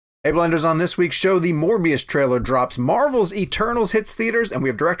Hey Blenders, on this week's show, the Morbius trailer drops, Marvel's Eternals hits theaters, and we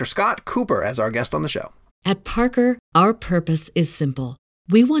have director Scott Cooper as our guest on the show. At Parker, our purpose is simple.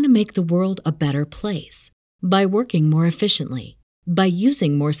 We want to make the world a better place by working more efficiently, by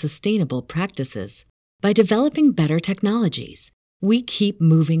using more sustainable practices, by developing better technologies. We keep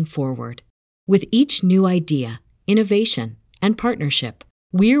moving forward. With each new idea, innovation, and partnership,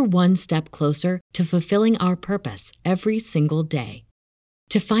 we're one step closer to fulfilling our purpose every single day.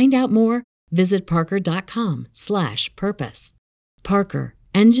 To find out more, visit parker.com/purpose. Parker,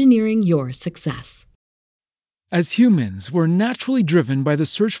 engineering your success. As humans, we're naturally driven by the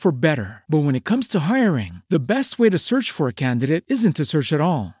search for better. But when it comes to hiring, the best way to search for a candidate isn't to search at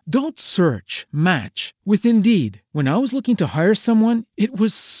all. Don't search, match with Indeed. When I was looking to hire someone, it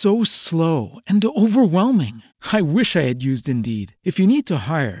was so slow and overwhelming. I wish I had used Indeed. If you need to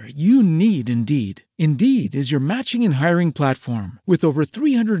hire, you need Indeed. Indeed is your matching and hiring platform with over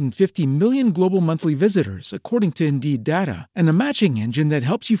 350 million global monthly visitors, according to Indeed data, and a matching engine that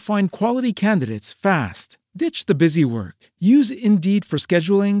helps you find quality candidates fast. Ditch the busy work. Use Indeed for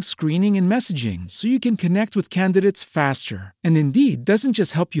scheduling, screening, and messaging so you can connect with candidates faster. And Indeed doesn't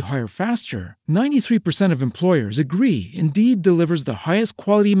just help you hire faster. 93% of employers agree Indeed delivers the highest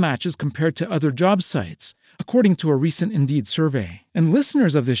quality matches compared to other job sites, according to a recent Indeed survey. And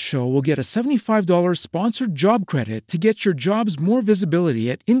listeners of this show will get a $75 sponsored job credit to get your jobs more visibility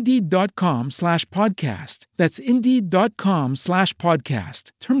at Indeed.com/podcast. That's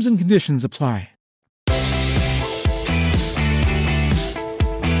Indeed.com/podcast. Terms and conditions apply.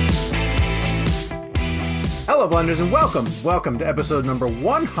 Hello Blenders and welcome to episode number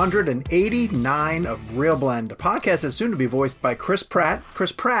 189 of Real Blend, a podcast that's soon to be voiced by Chris Pratt. My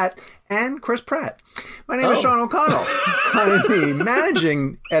name is Sean O'Connell. I'm the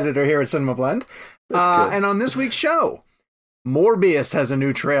managing editor here at Cinema Blend. And on this week's show, Morbius has a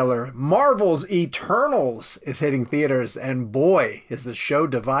new trailer. Marvel's Eternals is hitting theaters, and boy, is the show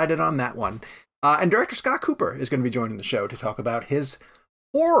divided on that one. And director Scott Cooper is going to be joining the show to talk about his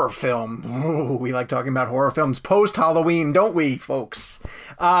horror film. Ooh, we like talking about horror films post-Halloween, don't we, folks?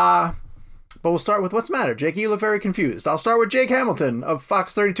 But we'll start with what's the matter. Jake, you look very confused. I'll start with Jake Hamilton of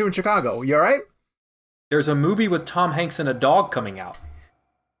Fox 32 in Chicago. You all right? There's a movie with Tom Hanks and a dog coming out.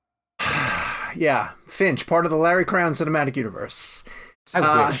 Yeah, Finch, part of the Larry Crown Cinematic Universe.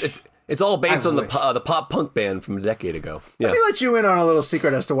 It's all based on the pop punk band from a decade ago. Yeah. Let me let you in on a little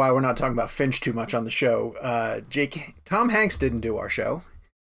secret as to why we're not talking about Finch too much on the show. Jake, Tom Hanks didn't do our show.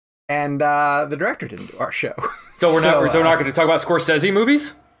 And the director didn't do our show. So we're not going to talk about Scorsese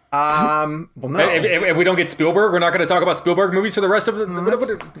movies? Well, no. If we don't get Spielberg, we're not going to talk about Spielberg movies for the rest of the...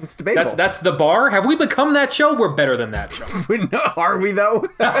 It's debatable. That's the bar? Have we become that show? We're better than that show. Are we, though?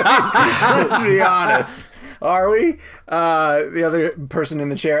 Let's be honest. Are we? The other person in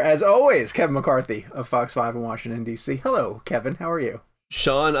the chair, as always, Kevin McCarthy of Fox 5 in Washington, D.C. Hello, Kevin. How are you?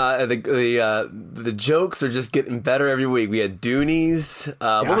 Sean, the jokes are just getting better every week. We had Doonies.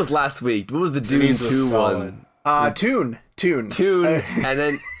 What was last week? What was the Dune 2 one? Tune.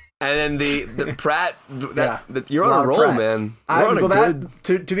 And then the Pratt. You're on a roll, Pratt. Man.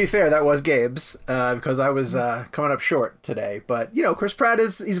 To be fair, that was Gabe's because I was coming up short today. But you know, Chris Pratt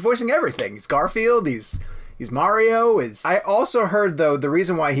he's voicing everything. He's Garfield. He's Mario. I also heard though the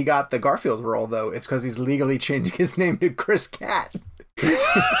reason why he got the Garfield role though is because he's legally changing his name to Chris Cat. and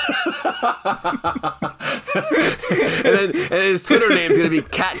his Twitter name is going to be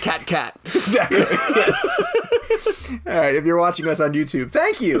Cat. Exactly. Yes. All right. If you're watching us on YouTube,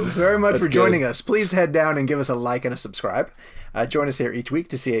 thank you very much for joining us. Please head down and give us a like and a subscribe. Join us here each week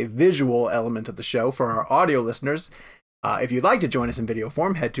to see a visual element of the show for our audio listeners. If you'd like to join us in video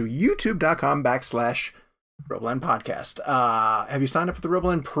form, head to youtube.com/RealBlend Podcast. Have you signed up for the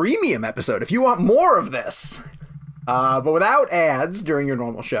RealBlend Premium episode? If you want more of this. But without ads during your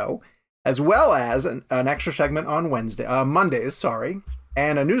normal show, as well as an extra segment on Mondays,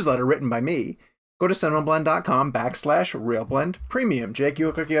 and a newsletter written by me, go to cinemablend.com/RealBlend Premium. Jake, you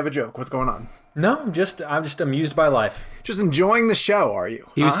look like you have a joke. What's going on? No, I'm just amused by life. Just enjoying the show, are you?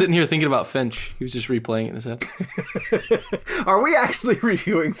 He was sitting here thinking about Finch. He was just replaying it in his head. Are we actually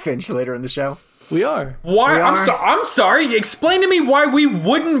reviewing Finch later in the show? We are. Why? I'm sorry. Explain to me why we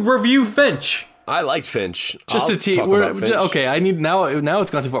wouldn't review Finch. I liked Finch. Just a tease. Okay, I need now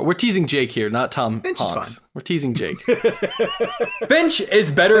it's gone too far. We're teasing Jake here, not Tom Finch Hanks. Is fine. We're teasing Jake. Finch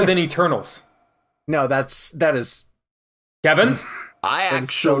is better than Eternals. No, that is Kevin. I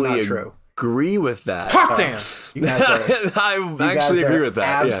actually agree with that. Hot damn! You guys I actually agree with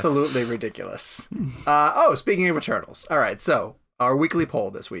that. Absolutely ridiculous. Speaking of Eternals. All right, so our weekly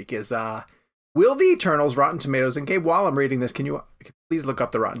poll this week is will the Eternals, Rotten Tomatoes, and Gabe, while I'm reading this, can you please look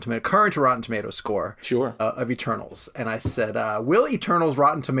up the current Rotten Tomatoes score of Eternals? And I said, will Eternals'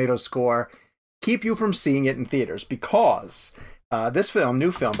 Rotten Tomatoes score keep you from seeing it in theaters? Because this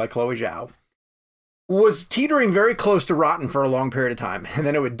new film by Chloe Zhao, was teetering very close to rotten for a long period of time, and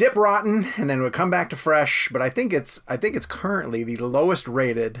then it would dip rotten, and then it would come back to fresh. But I think it's currently the lowest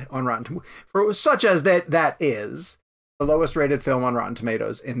rated on Rotten, for such as that is the lowest rated film on Rotten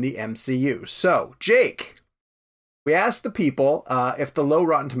Tomatoes in the MCU. So, Jake, we asked the people if the low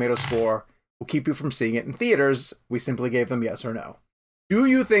Rotten Tomatoes score will keep you from seeing it in theaters. We simply gave them yes or no. Do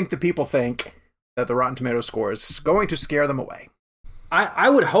you think the people think that the Rotten Tomatoes score is going to scare them away? I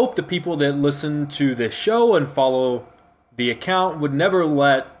would hope the people that listen to this show and follow the account would never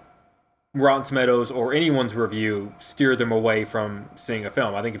let Rotten Tomatoes or anyone's review steer them away from seeing a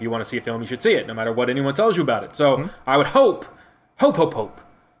film. I think if you want to see a film, you should see it, no matter what anyone tells you about it. So I would hope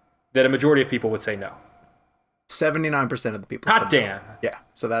that a majority of people would say no. 79% of the people. Hot damn. No. Yeah,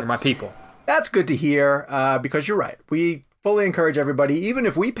 so that's my people. That's good to hear, because you're right. We fully encourage everybody, even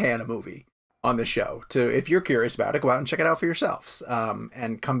if we pan a movie on the show, to, if you're curious about it, go out and check it out for yourselves,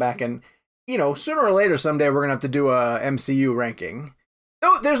 and come back and, sooner or later someday we're gonna have to do a MCU ranking.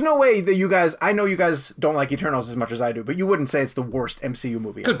 No, there's no way that you guys, I know you guys don't like Eternals as much as I do, but you wouldn't say it's the worst MCU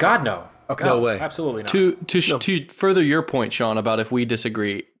movie. Good God, no. Okay. No way. Absolutely not. To further your point, Sean, about if we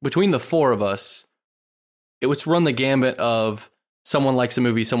disagree, between the four of us, it would run the gambit of someone likes a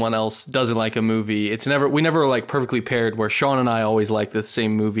movie, someone else doesn't like a movie. We never like perfectly paired where Sean and I always like the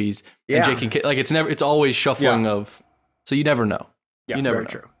same movies. Yeah. And Jake and it's always shuffling of, so you never know. Yeah, you never know.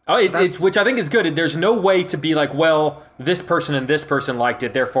 True. Oh, it's which I think is good. There's no way to be like, well, this person and this person liked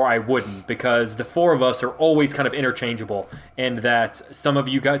it, therefore I wouldn't, because the four of us are always kind of interchangeable, and that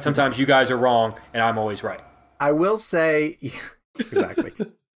sometimes you guys are wrong and I'm always right. I will say, exactly.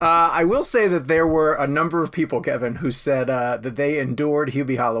 I will say that there were a number of people, Kevin, who said that they endured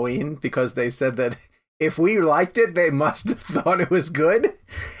Hubie Halloween because they said that if we liked it, they must have thought it was good.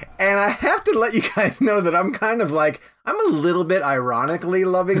 And I have to let you guys know that I'm kind of like, I'm a little bit ironically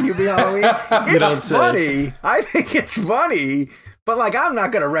loving Hubie Halloween. It's funny. I think it's funny. But, like, I'm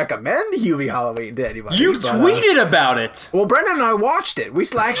not going to recommend Hubie Halloween to anybody. You tweeted about it. Well, Brendan and I watched it. We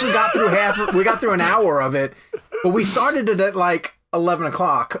actually got through an hour of it. But we started it at, like, 11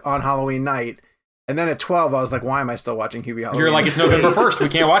 o'clock on Halloween night, and then at 12 I was like, why am I still watching Hubie Halloween? You're like, it's November 1st, we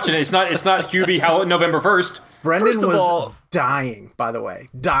can't watch it. It's not Hubie November 1st. Brendan was dying, by the way.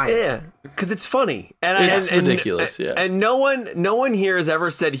 Yeah, because it's funny. It's ridiculous, yeah. And no one here has ever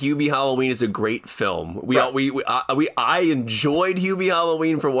said Hubie Halloween is a great film. I enjoyed Hubie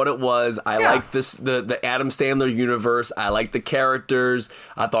Halloween for what it was. I liked the Adam Sandler universe. I liked the characters.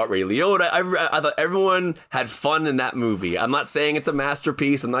 I thought Ray Liotta. I thought everyone had fun in that movie. I'm not saying it's a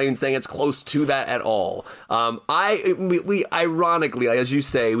masterpiece. I'm not even saying it's close to that at all. We ironically, as you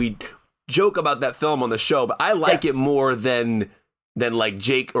say, we joke about that film on the show, but I like it more than like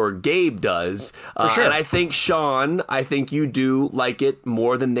Jake or Gabe does. Sure. And I think, Sean, you do like it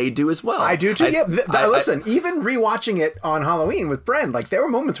more than they do as well. I do too. Listen, even rewatching it on Halloween with Bren, like there were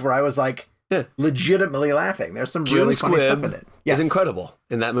moments where I was like legitimately laughing. There's some really funny stuff in it. Is incredible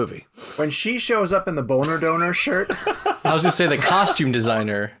in that movie. When she shows up in the boner donor shirt. I was going to say the costume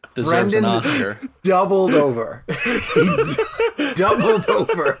designer deserves an Oscar. Doubled over. He doubled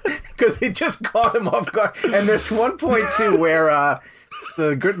over because it just caught him off guard. And there's one point too where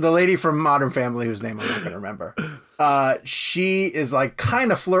the lady from Modern Family, whose name I'm not going to remember, she is like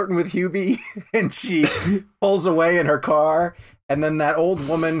kind of flirting with Hubie, and she pulls away in her car, and then that old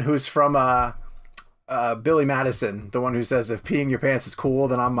woman who's from Billy Madison, the one who says, if peeing your pants is cool,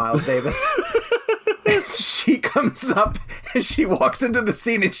 then I'm Miles Davis. And she comes up and she walks into the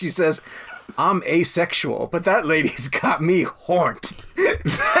scene and she says, I'm asexual, but that lady's got me horned.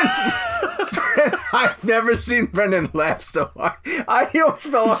 I've never seen Brendan laugh so hard. He almost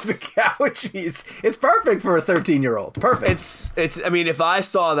fell off the couch. It's perfect for a 13-year-old. Perfect. It's. I mean, if I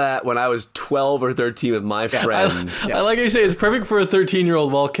saw that when I was 12 or 13 with my friends, I like how you say it's perfect for a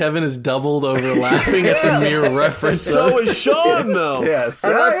 13-year-old while Kevin is doubled over laughing at the mere reference. So is Sean, though. Yes,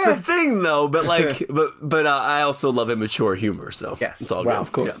 and that's the thing, though. But like, but I also love immature humor. So yes, it's all good.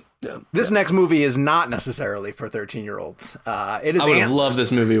 Of course. Yeah. This next movie is not necessarily for 13-year-olds. It is. I would have loved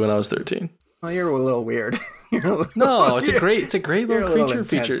this movie when I was 13. Well, you're a little weird. No, it's a great little creature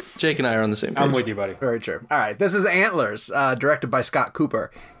feature. Jake and I are on the same page. I'm with you, buddy. Very true. All right, this is Antlers, directed by Scott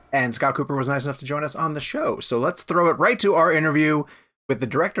Cooper, and Scott Cooper was nice enough to join us on the show. So let's throw it right to our interview with the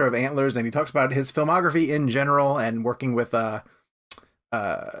director of Antlers, and he talks about his filmography in general and working with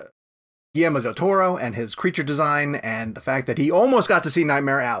Guillermo del Toro and his creature design, and the fact that he almost got to see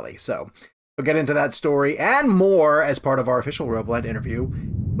Nightmare Alley. So We'll get into that story and more as part of our official ReelBlend interview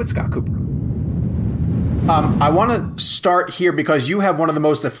with Scott Cooper. I want to start here because you have one of the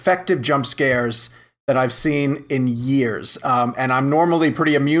most effective jump scares that I've seen in years. And I'm normally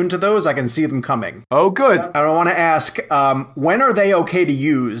pretty immune to those. I can see them coming. Oh, good. I want to ask, when are they okay to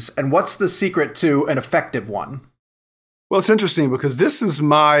use? And what's the secret to an effective one? Well, it's interesting because this is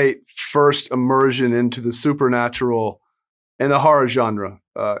my first immersion into the supernatural and the horror genre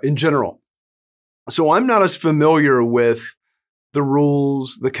in general. So I'm not as familiar with the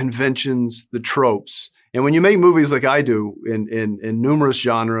rules, the conventions, the tropes. And when you make movies like I do in numerous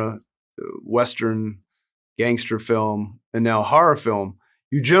genre, Western, gangster film, and now horror film,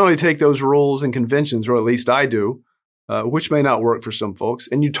 you generally take those rules and conventions, or at least I do, which may not work for some folks,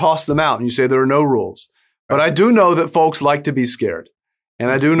 and you toss them out and you say there are no rules. But I do know that folks like to be scared. And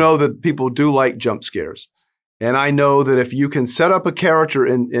I do know that people do like jump scares. And I know that if you can set up a character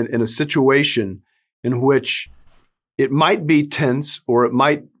in a situation in which it might be tense or it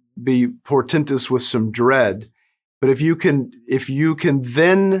might be portentous with some dread, but if you can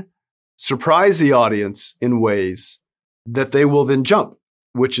then surprise the audience in ways that they will then jump,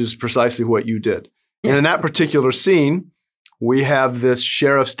 which is precisely what you did. And in that particular scene, we have this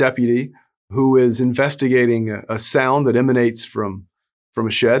sheriff's deputy who is investigating a sound that emanates from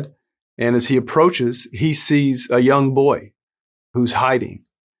a shed. And as he approaches, he sees a young boy who's hiding.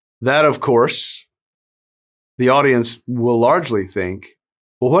 That, of course, the audience will largely think,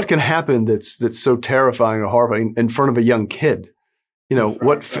 well, what can happen that's so terrifying or horrifying in front of a young kid? You know,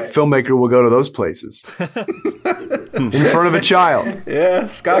 what filmmaker will go to those places? In front of a child. Yeah,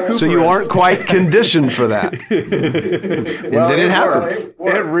 Scott Cooper. So you aren't quite conditioned for that. And then it happens.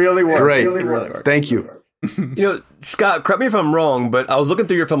 It really worked. Great. It really worked. Thank you. You know, Scott, correct me if I'm wrong, but I was looking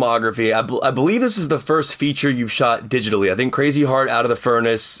through your filmography. I believe this is the first feature you've shot digitally. I think Crazy Heart, Out of the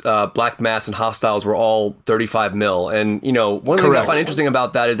Furnace, Black Mass, and Hostiles were all 35 mil. And, you know, one of the things I find interesting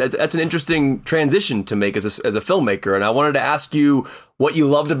about that is that's an interesting transition to make as a filmmaker. And I wanted to ask you what you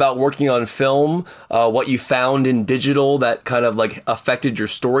loved about working on film, what you found in digital that kind of like affected your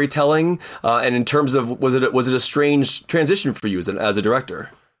storytelling, and in terms of was it a strange transition for you as a director?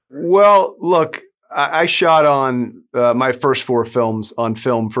 Well, look, I shot on my first 4 films on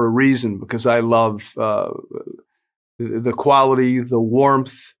film for a reason, because I love the quality, the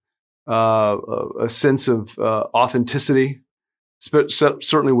warmth, a sense of authenticity,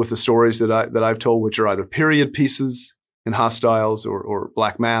 certainly with the stories that I've told, which are either period pieces in Hostiles or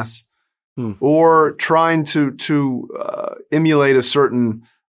Black Mass, or trying to emulate a certain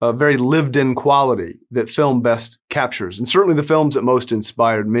very lived-in quality that film best captures. And certainly the films that most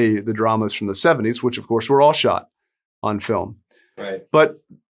inspired me, the dramas from the 70s, which of course were all shot on film. Right. But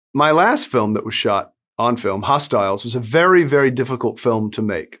my last film that was shot on film, Hostiles, was a very, very difficult film to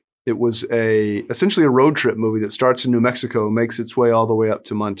make. It was essentially a road trip movie that starts in New Mexico and makes its way all the way up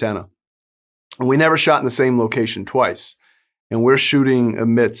to Montana. And we never shot in the same location twice. And we're shooting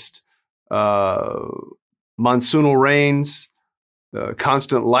amidst monsoonal rains,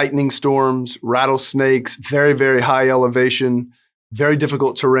 constant lightning storms, rattlesnakes, very, very high elevation, very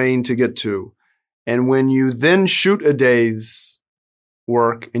difficult terrain to get to. And when you then shoot a day's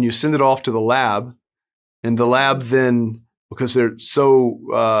work and you send it off to the lab, and the lab then, because they're so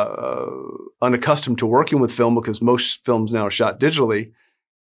unaccustomed to working with film, because most films now are shot digitally,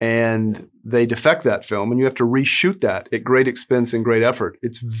 and they defect that film, and you have to reshoot that at great expense and great effort.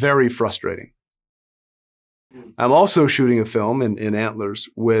 It's very frustrating. I'm also shooting a film in Antlers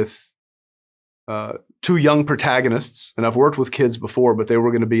with 2 young protagonists, and I've worked with kids before, but they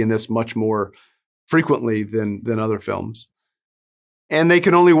were going to be in this much more frequently than other films. And they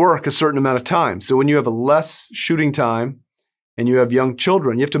can only work a certain amount of time. So when you have a less shooting time and you have young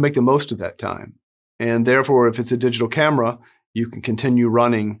children, you have to make the most of that time. And therefore, if it's a digital camera, you can continue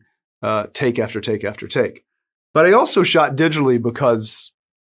running take after take after take. But I also shot digitally because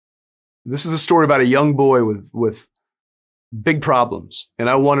this is a story about a young boy with big problems, and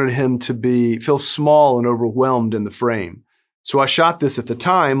I wanted him to feel small and overwhelmed in the frame. So I shot this at the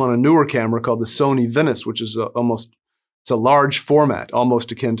time on a newer camera called the Sony Venice, which is it's a large format,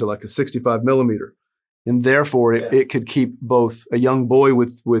 almost akin to like a 65 millimeter. And therefore, it could keep both a young boy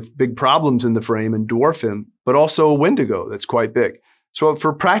with big problems in the frame and dwarf him, but also a Wendigo that's quite big. So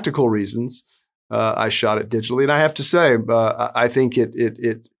for practical reasons, I shot it digitally. And I have to say, I think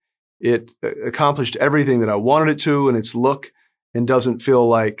it accomplished everything that I wanted it to in its look, and doesn't feel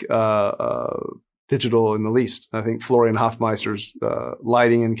like digital in the least. I think Florian Hofmeister's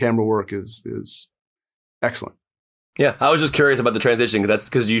lighting and camera work is excellent. Yeah, I was just curious about the transition because that's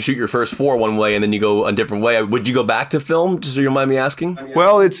because you shoot your first 4 one way and then you go a different way. Would you go back to film? Just so you mind me asking.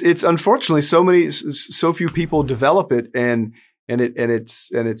 Well, it's unfortunately so few people develop it, and it's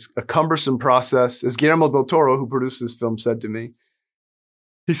a cumbersome process. As Guillermo del Toro, who produced this film, said to me,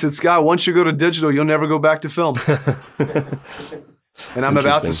 he said, "Scott, once you go to digital, you'll never go back to film." And I'm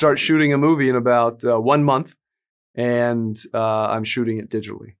about to start shooting a movie in about 1 month, and I'm shooting it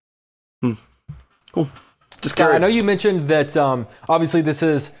digitally. Cool. Just curious. I know you mentioned that obviously this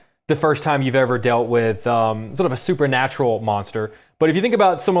is the first time you've ever dealt with sort of a supernatural monster. But if you think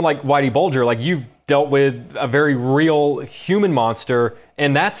about someone like Whitey Bulger, like you've dealt with a very real human monster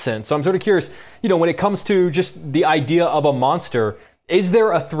in that sense. So I'm sort of curious, when it comes to just the idea of a monster, is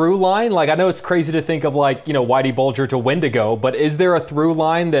there a through line? Like, I know it's crazy to think of Whitey Bulger to Wendigo, but is there a through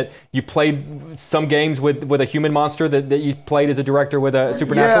line that you played some games with a human monster that you played as a director with a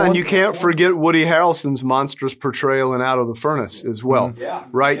supernatural one? And you can't forget Woody Harrelson's monstrous portrayal in Out of the Furnace as well,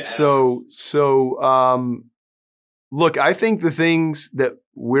 right? Yeah. So, look, I think the things that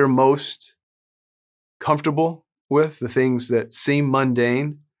we're most comfortable with, the things that seem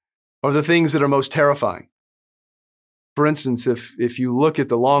mundane, are the things that are most terrifying. For instance, if you look at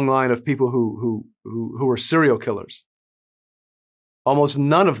the long line of people who are serial killers, almost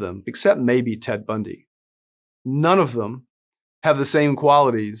none of them, except maybe Ted Bundy, none of them have the same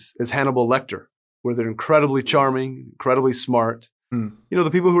qualities as Hannibal Lecter, where they're incredibly charming, incredibly smart. The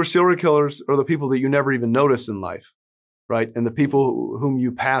people who are serial killers are the people that you never even notice in life, right? And the people whom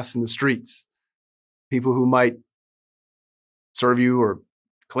you pass in the streets, people who might serve you or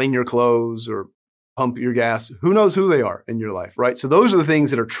clean your clothes or pump your gas. Who knows who they are in your life, right? So those are the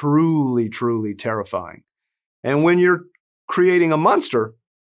things that are truly, truly terrifying. And when you're creating a monster,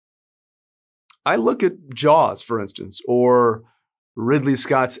 I look at Jaws, for instance, or Ridley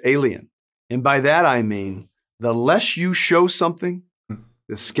Scott's Alien. And by that, I mean, the less you show something,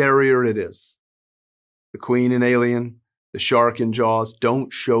 the scarier it is. The Queen in Alien, the shark in Jaws,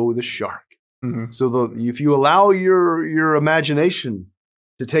 don't show the shark. Mm-hmm. So if you allow your imagination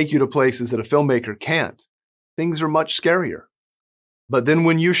to take you to places that a filmmaker can't, things are much scarier. But then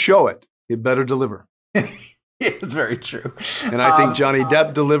when you show it, it better deliver. It's very true. And I think Johnny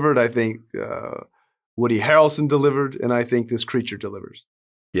Depp delivered. I think Woody Harrelson delivered. And I think this creature delivers.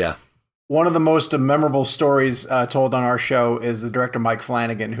 Yeah. One of the most memorable stories told on our show is the director Mike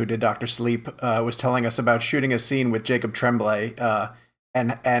Flanagan, who did Dr. Sleep, was telling us about shooting a scene with Jacob Tremblay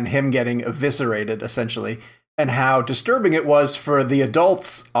and him getting eviscerated, essentially, and how disturbing it was for the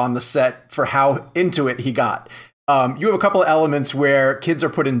adults on the set for how into it he got. You have a couple of elements where kids are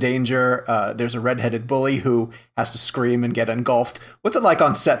put in danger. There's a redheaded bully who has to scream and get engulfed. What's it like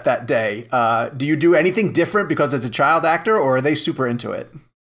on set that day? Do you do anything different because it's a child actor, or are they super into it?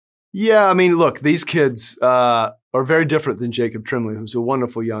 Yeah, I mean, look, these kids are very different than Jacob Tremblay, who's a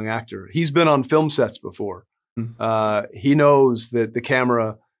wonderful young actor. He's been on film sets before. He knows that the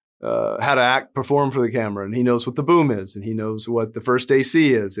camera, how to perform for the camera, and he knows what the boom is, and he knows what the first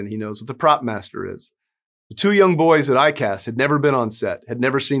AC is, and he knows what the prop master is. The 2 young boys that I cast had never been on set, had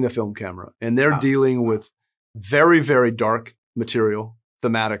never seen a film camera, and they're dealing with very, very dark material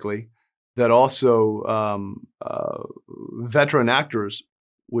thematically that also veteran actors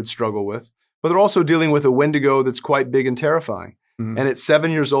would struggle with. But they're also dealing with a Wendigo that's quite big and terrifying. Mm-hmm. And at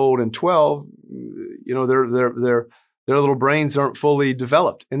 7 years old and 12, their little brains aren't fully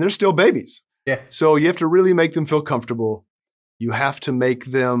developed, and they're still babies. Yeah. So you have to really make them feel comfortable. You have to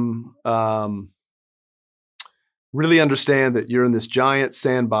make them really understand that you're in this giant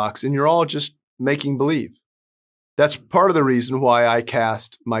sandbox and you're all just making believe. That's part of the reason why I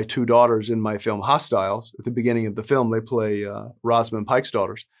cast my 2 daughters in my film Hostiles. At the beginning of the film, they play Rosamund Pike's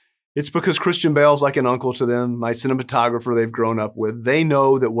daughters. It's because Christian Bale's like an uncle to them, my cinematographer they've grown up with. They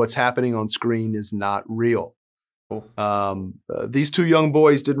know that what's happening on screen is not real. These 2 young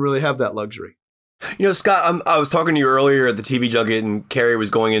boys didn't really have that luxury. Scott, I was talking to you earlier at the TV Junket, and Carrie was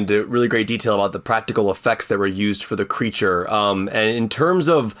going into really great detail about the practical effects that were used for the creature. And in terms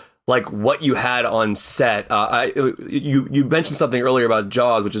of like what you had on set, you mentioned something earlier about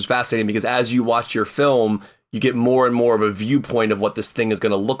Jaws, which is fascinating because as you watch your film, you get more and more of a viewpoint of what this thing is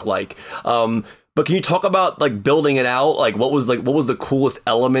going to look like. But can you talk about like building it out? Like what was the coolest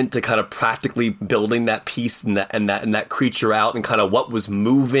element to kind of practically building that piece and that creature out, and kind of what was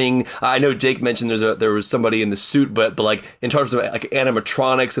moving? I know Jake mentioned there was somebody in the suit, but like in terms of like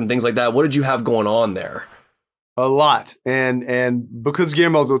animatronics and things like that, what did you have going on there? A lot. And because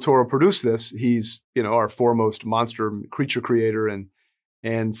Guillermo del Toro produced this, he's, our foremost monster creature creator,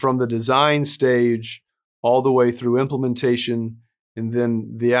 and from the design stage all the way through implementation and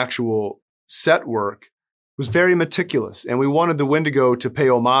then the actual set work was very meticulous. And we wanted the Wendigo to pay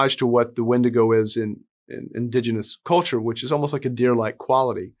homage to what the Wendigo is in indigenous culture, which is almost like a deer-like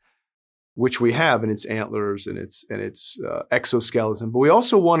quality, which we have in its antlers and its exoskeleton. But we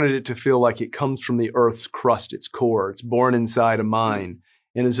also wanted it to feel like it comes from the earth's crust, its core. It's born inside a mine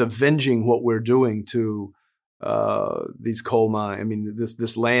and is avenging what we're doing to these coal mines. I mean,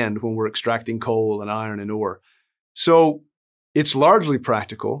 this land when we're extracting coal and iron and ore. So it's largely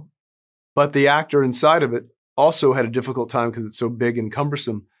practical, but the actor inside of it also had a difficult time because it's so big and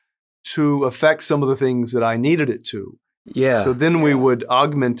cumbersome to affect some of the things that I needed it to. Yeah. So then we would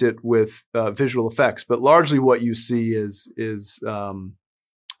augment it with visual effects, but largely what you see is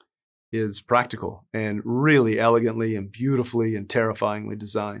practical and really elegantly and beautifully and terrifyingly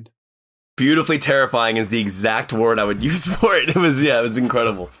designed. Beautifully terrifying is the exact word I would use for it. It was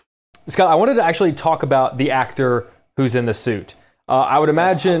incredible. Scott, I wanted to actually talk about the actor who's in the suit. I would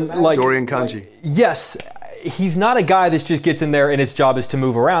imagine, like Dorian Kanji. Yes, he's not a guy that just gets in there and his job is to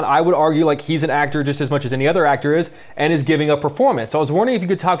move around. I would argue like he's an actor just as much as any other actor is, and is giving a performance. So I was wondering if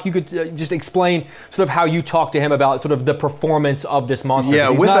you could just explain sort of how you talk to him about sort of the performance of this monster.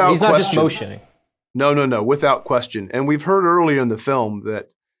 Yeah, he's not just motioning. No, without question. And we've heard earlier in the film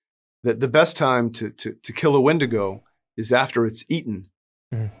that the best time to kill a Wendigo is after it's eaten,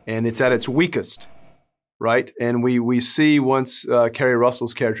 and it's at its weakest. Right, and we see once Kerry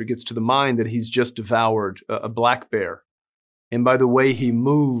Russell's character gets to the mine that he's just devoured a black bear, and by the way he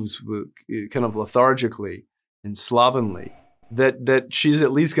moves, kind of lethargically and slovenly, that she's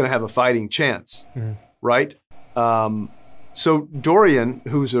at least going to have a fighting chance, right? So Dorian,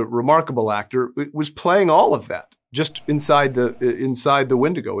 who's a remarkable actor, was playing all of that just inside the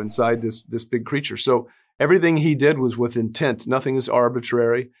Wendigo, inside this big creature. So everything he did was with intent. Nothing is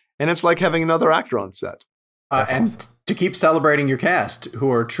arbitrary, and it's like having another actor on set. And awesome. To keep celebrating your cast,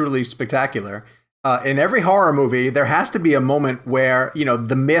 who are truly spectacular, in every horror movie, there has to be a moment where,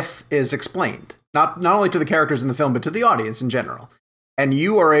 the myth is explained. Not only to the characters in the film, but to the audience in general. And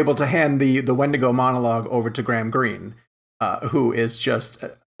you are able to hand the Wendigo monologue over to Graham Greene, who is just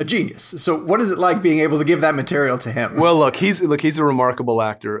a genius. So what is it like being able to give that material to him? Well, look, he's a remarkable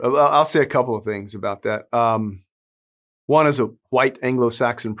actor. I'll say a couple of things about that. One is a white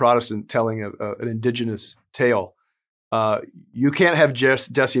Anglo-Saxon Protestant telling an indigenous tale. You can't have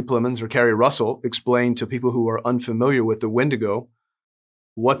Jesse Plemons or Kerry Russell explain to people who are unfamiliar with the Wendigo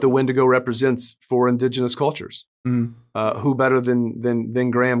what the Wendigo represents for indigenous cultures. Who better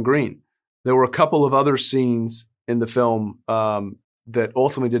than Graham Greene? There were a couple of other scenes in the film that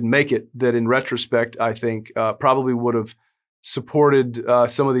ultimately didn't make it, that in retrospect, I think probably would have supported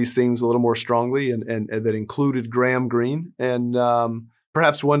some of these themes a little more strongly, and that included Graham Greene. And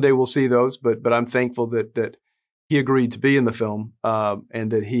perhaps one day we'll see those, but I'm thankful that he agreed to be in the film,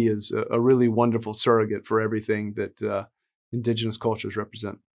 and that he is a really wonderful surrogate for everything that indigenous cultures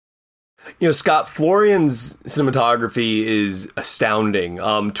represent. Scott, Florian's cinematography is astounding,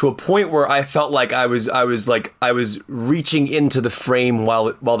 to a point where I felt like I was reaching into the frame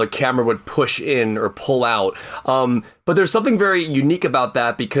while the camera would push in or pull out. But there's something very unique about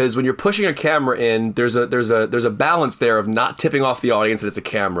that, because when you're pushing a camera in, there's a balance there of not tipping off the audience that it's a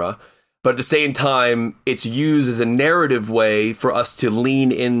camera. But at the same time, it's used as a narrative way for us to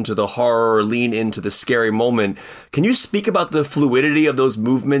lean into the horror, or lean into the scary moment. Can you speak about the fluidity of those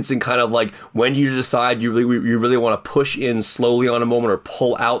movements and kind of like when you decide you really want to push in slowly on a moment or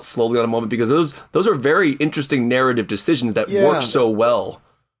pull out slowly on a moment? Because those are very interesting narrative decisions that work so well.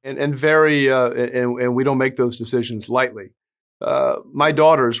 And very and we don't make those decisions lightly. My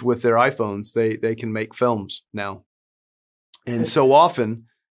daughters with their iPhones, they can make films now, and so often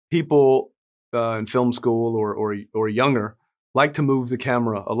people in film school or younger like to move the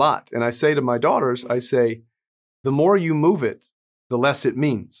camera a lot. And I say to my daughters, the more you move it, the less it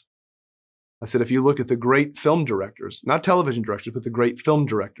means. I said, if you look at the great film directors, not television directors, but the great film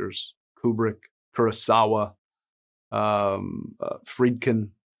directors, Kubrick, Kurosawa, Friedkin,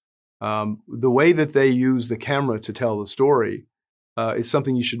 the way that they use the camera to tell the story is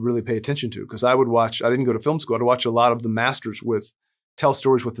something you should really pay attention to. Because I didn't go to film school, I'd watch a lot of the masters tell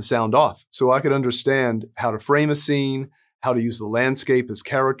stories with the sound off. So I could understand how to frame a scene, how to use the landscape as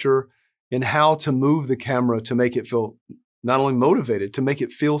character, and how to move the camera to make it feel not only motivated, to make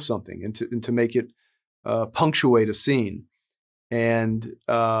it feel something, and to make it punctuate a scene. And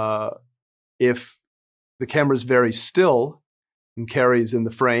if the camera is very still and Kerry's in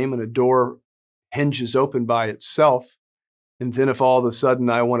the frame and a door hinges open by itself, and then if all of a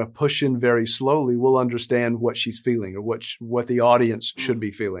sudden I want to push in very slowly, we'll understand what she's feeling or what the audience should be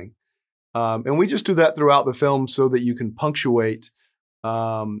feeling. And we just do that throughout the film so that you can punctuate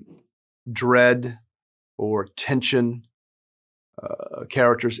dread or tension,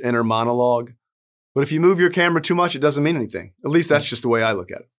 character's inner monologue. But if you move your camera too much, it doesn't mean anything. At least that's just the way I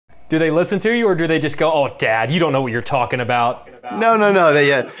look at it. Do they listen to you, or do they just go, "Oh, Dad, you don't know what you're talking about"? No.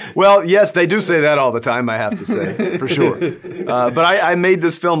 Well, yes, they do say that all the time, I have to say, for sure. But I made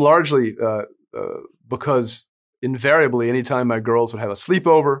this film largely because invariably, anytime my girls would have a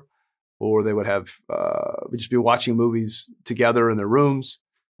sleepover, or they would have we'd just be watching movies together in their rooms,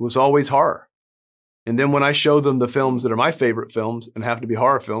 it was always horror. And then when I show them the films that are my favorite films and happen to be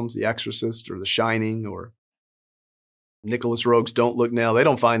horror films, The Exorcist or The Shining or Nicholas Roeg's Don't Look Now, they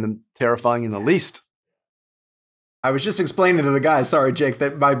don't find them terrifying in the least. I was just explaining to the guys, sorry, Jake,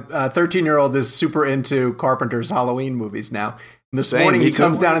 that my 13-year-old is super into Carpenter's Halloween movies now. And this morning he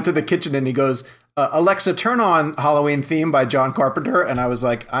comes down into the kitchen and he goes, Alexa, turn on Halloween Theme by John Carpenter. And I was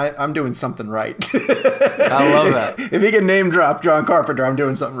like, I'm doing something right. I love that. If he can name drop John Carpenter, I'm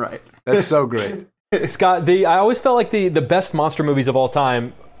doing something right. That's so great. Scott, I always felt like the best monster movies of all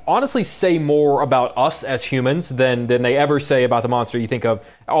time honestly say more about us as humans than they ever say about the monster you think of,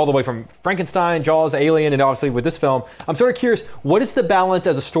 all the way from Frankenstein, Jaws, Alien, and obviously with this film. I'm sort of curious, what is the balance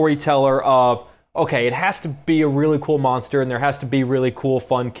as a storyteller of, okay, it has to be a really cool monster and there has to be really cool,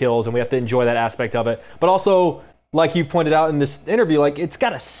 fun kills and we have to enjoy that aspect of it. But also, like you pointed out in this interview, like it's got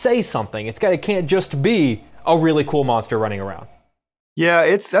to say something. It can't just be a really cool monster running around.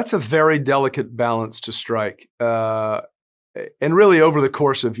 Yeah, that's a very delicate balance to strike. And really over the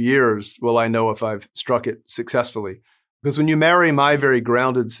course of years, will I know if I've struck it successfully. Because when you marry my very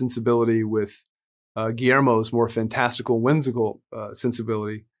grounded sensibility with Guillermo's more fantastical, whimsical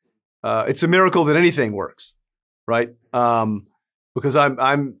sensibility, it's a miracle that anything works, right? Because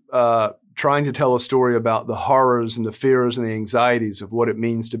I'm trying to tell a story about the horrors and the fears and the anxieties of what it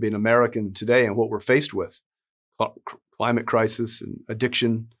means to be an American today and what we're faced with. Climate crisis and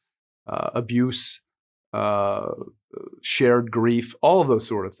addiction, abuse, shared grief, all of those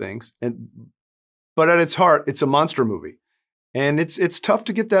sort of things. But at its heart, it's a monster movie. And it's tough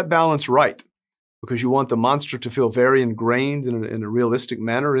to get that balance right because you want the monster to feel very ingrained in a realistic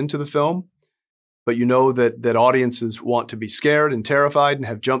manner into the film. But you know that audiences want to be scared and terrified and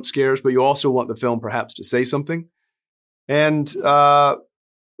have jump scares, but you also want the film perhaps to say something. And there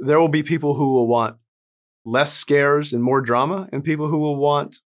will be people who will want less scares and more drama, and people who will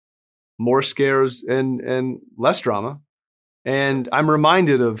want more scares and less drama. And I'm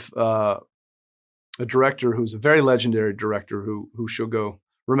reminded of a director who's a very legendary director who shall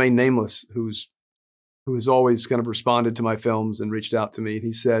remain nameless, who's always kind of responded to my films and reached out to me. And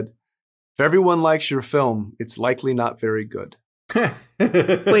he said, "If everyone likes your film, it's likely not very good."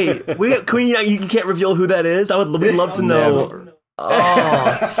 Wait, you can't reveal who that is? We'd love to know. Never.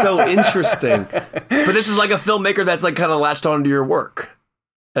 Oh, it's so interesting. But this is like a filmmaker that's like kind of latched onto your work.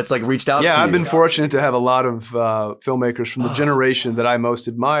 That's like reached out to you. Yeah, I've been fortunate to have a lot of filmmakers from the generation that I most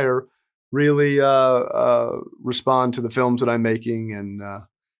admire really respond to the films that I'm making. And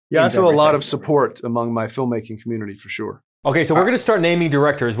I feel a lot of support among my filmmaking community for sure. Okay, so we're going to start naming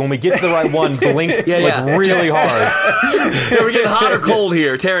directors. When we get to the right one, blink really hard. Yeah, we're getting hot or cold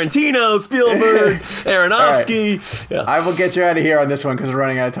here. Tarantino, Spielberg, Aronofsky. Right. Yeah. I will get you out of here on this one because we're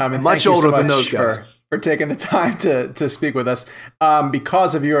running out of time. And much older than those guys. For taking the time to speak with us.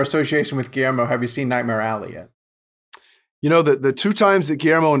 Because of your association with Guillermo, have you seen Nightmare Alley yet? You know, the two times that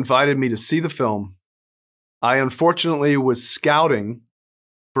Guillermo invited me to see the film, I unfortunately was scouting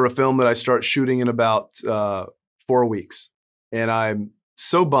for a film that I start shooting in about 4 weeks. And I'm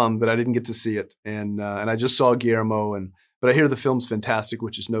so bummed that I didn't get to see it. And I just saw Guillermo, but I hear the film's fantastic,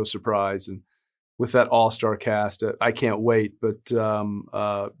 which is no surprise. And with that all-star cast, I can't wait. But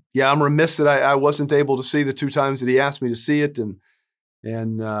I'm remiss that I wasn't able to see the two times that he asked me to see it.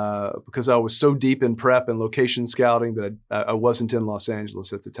 And because I was so deep in prep and location scouting that I wasn't in Los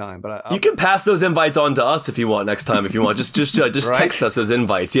Angeles at the time. But you can pass those invites on to us if you want next time. If you want, just right? Text us those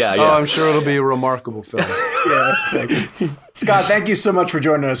invites. Yeah. Oh, I'm sure it'll be a remarkable film. Yeah, thank you. Scott, thank you so much for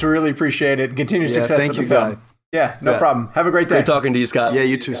joining us. We really appreciate it. Continued success with the film. Guys. Yeah, no problem. Have a great day. Great talking to you, Scott. Yeah,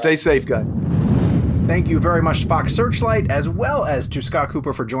 you too. Stay safe, guys. Thank you very much to Fox Searchlight, as well as to Scott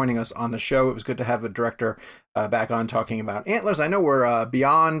Cooper for joining us on the show. It was good to have a director back on talking about Antlers. I know we're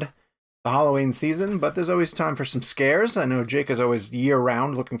beyond the Halloween season, but there's always time for some scares. I know Jake is always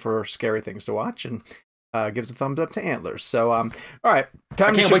year-round looking for scary things to watch and gives a thumbs up to Antlers. So, all right. I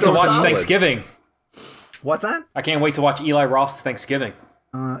can't wait to watch Thanksgiving. What's that? I can't wait to watch Eli Roth's Thanksgiving.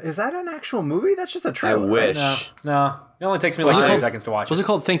 Is that an actual movie? That's just a trailer. I wish. No. It only takes me like 30 seconds to watch it. Was it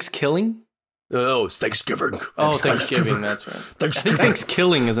called Thanksgiving? Oh, it's Thanksgiving. Oh, Thanksgiving, that's right. I think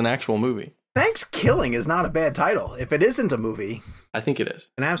Thanksgiving is an actual movie. Thanksgiving is not a bad title. If it isn't a movie, I think it is.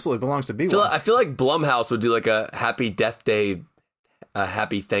 and absolutely belongs to be I feel like Blumhouse would do like a Happy Death Day, a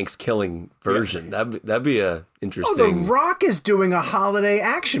Happy Thanksgiving version. Yeah. That'd be a interesting. Oh, The Rock is doing a holiday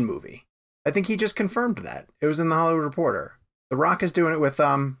action movie. I think he just confirmed that. It was in the Hollywood Reporter. The Rock is doing it with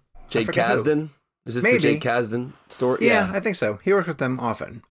Jake Kasdan. Is this the Jake Kasdan story? Yeah, I think so. He works with them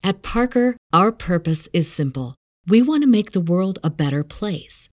often. At Parker, our purpose is simple. We want to make the world a better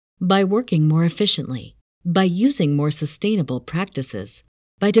place by working more efficiently, by using more sustainable practices,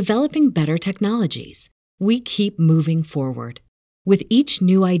 by developing better technologies. We keep moving forward. With each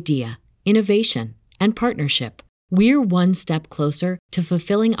new idea, innovation, and partnership, we're one step closer to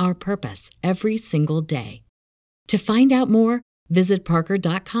fulfilling our purpose every single day. To find out more, visit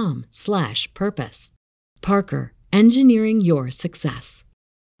parker.com/purpose. Parker, engineering your success.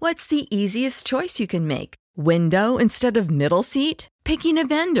 What's the easiest choice you can make? Window instead of middle seat? Picking a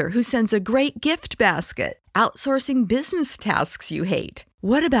vendor who sends a great gift basket? Outsourcing business tasks you hate?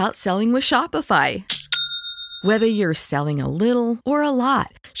 What about selling with Shopify? Whether you're selling a little or a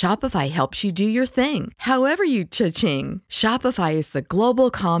lot, Shopify helps you do your thing, however you cha-ching. Shopify is the global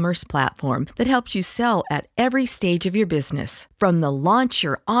commerce platform that helps you sell at every stage of your business. From the launch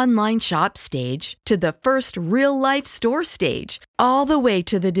your online shop stage to the first real-life store stage, all the way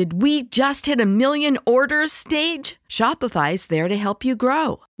to the did we just hit 1 million orders stage. Shopify's there to help you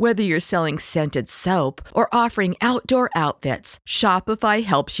grow. Whether you're selling scented soap or offering outdoor outfits, Shopify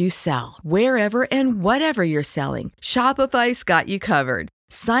helps you sell. Wherever and whatever you're selling, Shopify's got you covered.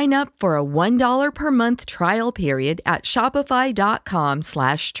 Sign up for a $1 per month trial period at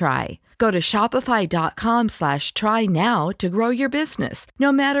shopify.com/try. Go to shopify.com/try now to grow your business,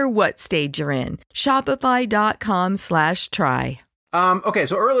 no matter what stage you're in. Shopify.com/try. Okay,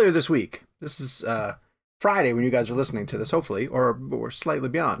 so earlier this week, this is Friday when you guys are listening to this, hopefully, or slightly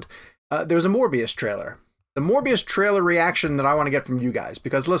beyond, there was a Morbius trailer. The Morbius trailer reaction that I want to get from you guys,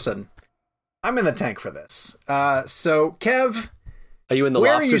 because listen, I'm in the tank for this. So, Kev, are you in the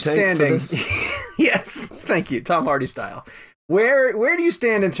lobster tank for this? Yes, thank you, Tom Hardy style. Where do you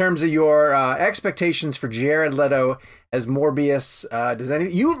stand in terms of your expectations for Jared Leto as Morbius?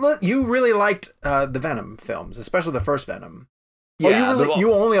 You really liked the Venom films, especially the first Venom? Yeah,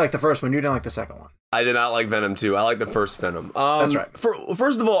 you only like the first one. You didn't like the second one. I did not like Venom 2. I like the first Venom. That's right.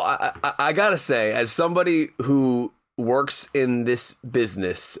 First of all, I gotta say, as somebody who works in this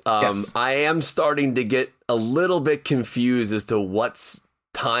business, yes. I am starting to get a little bit confused as to what's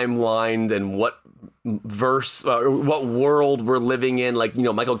timelined and what verse, what world we're living in. Like,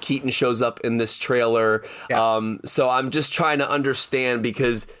 Michael Keaton shows up in this trailer. Yeah. So I'm just trying to understand,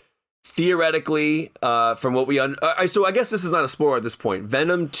 because theoretically, from what we so I guess this is not a spoiler at this point.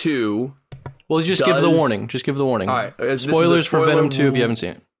 Venom 2. Well, just give the warning. Just give the warning. All right. Spoilers for Venom 2 if you haven't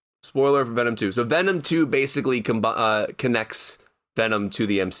seen it. Spoiler for Venom 2. So Venom 2 basically connects Venom to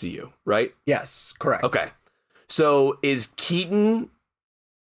the MCU, right? Yes, correct. Okay. So is Keaton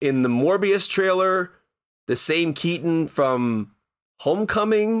in the Morbius trailer the same Keaton from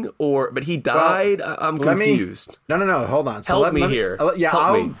Homecoming, but he died? Well, I'm confused. No. Hold on. So Help me here.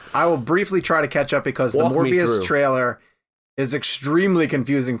 I will briefly try to catch up, because the Morbius trailer is extremely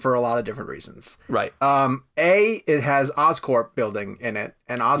confusing for a lot of different reasons. Right. It has Oscorp building in it,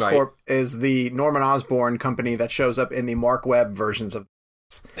 and Oscorp is the Norman Osborn company that shows up in the Mark Webb versions of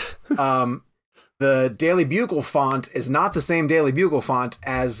this. The Daily Bugle font is not the same Daily Bugle font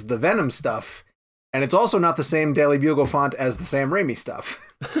as the Venom stuff, and it's also not the same Daily Bugle font as the Sam Raimi stuff.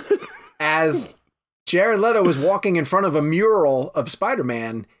 As Jared Leto is walking in front of a mural of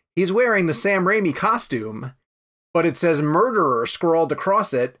Spider-Man, he's wearing the Sam Raimi costume, but it says murderer scrawled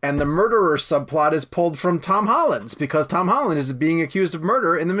across it, and the murderer subplot is pulled from Tom Holland's, because Tom Holland is being accused of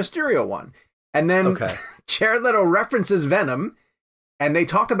murder in the Mysterio one. And then Jared Leto references Venom, and they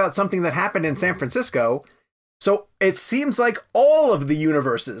talk about something that happened in San Francisco. So it seems like all of the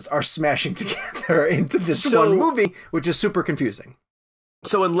universes are smashing together into this one movie, which is super confusing.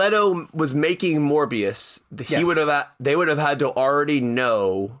 So when Leto was making Morbius, they would have had to already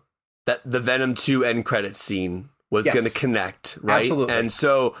know that the Venom 2 end credit scene was going to connect, right? Absolutely. And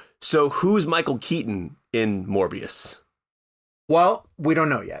so who's Michael Keaton in Morbius? Well, we don't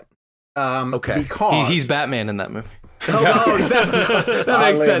know yet. Okay. Because he's Batman in that movie. That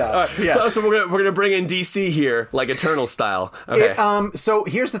makes sense. Right. Yes. So we're gonna bring in DC here, like Eternal style. Okay. So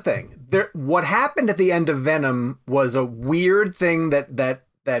here's the thing. What happened at the end of Venom was a weird thing that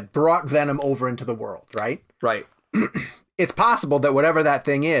brought Venom over into the world, right? Right. It's possible that whatever that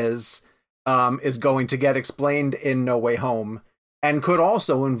thing is going to get explained in No Way Home, and could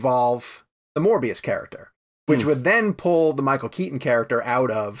also involve the Morbius character, which would then pull the Michael Keaton character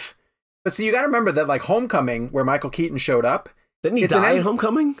out of. But see, you got to remember that, like, Homecoming, where Michael Keaton showed up, Didn't he die in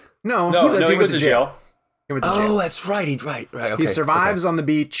Homecoming? No, he went to jail. Oh, that's right. Right. Okay. He survives on the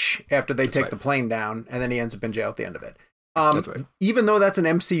beach after they take the plane down, and then he ends up in jail at the end of it. That's right. Even though that's an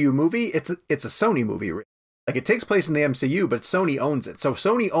MCU movie, it's a Sony movie. Like, it takes place in the MCU, but Sony owns it. So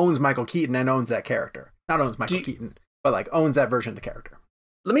Sony owns Michael Keaton and owns that character. Not owns Michael Keaton, but like owns that version of the character.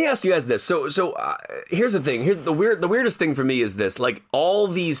 Let me ask you guys this. So here's the thing. Here's the weirdest thing for me is this. Like, all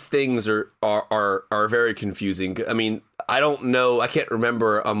these things are very confusing. I mean, I don't know. I can't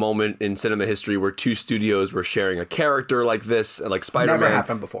remember a moment in cinema history where two studios were sharing a character like this, like Spider-Man. Never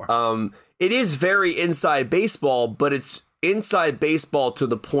happened before. It is very inside baseball, but it's inside baseball to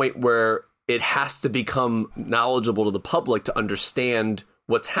the point where it has to become knowledgeable to the public to understand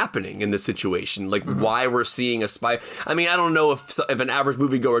what's happening in this situation, like why we're seeing a spy. I mean, I don't know if an average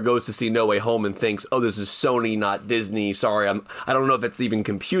moviegoer goes to see No Way Home and thinks, "Oh, this is Sony, not Disney." Sorry, I don't know if it's even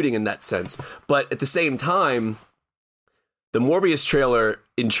computing in that sense. But at the same time, the Morbius trailer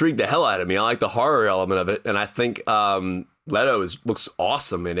intrigued the hell out of me. I like the horror element of it, and I think Leto looks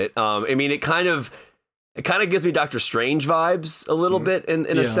awesome in it. I mean, it kind of gives me Doctor Strange vibes a little bit in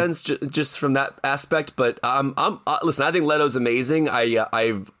a sense, just from that aspect. But listen, I think Leto's amazing.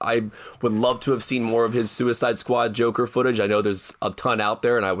 I would love to have seen more of his Suicide Squad Joker footage. I know there's a ton out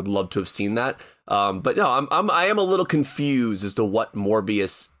there, and I would love to have seen that. But no, I am a little confused as to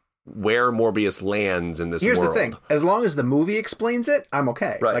where Morbius lands in this world. Here's the thing: as long as the movie explains it, I'm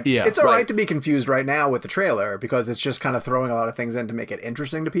okay. Right. Like, it's all right to be confused right now with the trailer because it's just kind of throwing a lot of things in to make it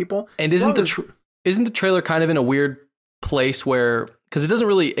interesting to people. And isn't the trailer kind of in a weird place where, because it doesn't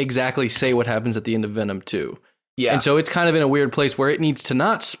really exactly say what happens at the end of Venom 2. Yeah. And so it's kind of in a weird place where it needs to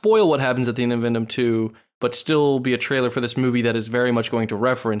not spoil what happens at the end of Venom 2, but still be a trailer for this movie that is very much going to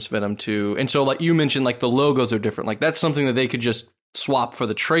reference Venom 2. And so, like you mentioned, like the logos are different. Like, that's something that they could just swap for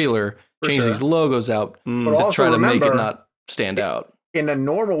the trailer, change these logos out to try to make it not stand out. In a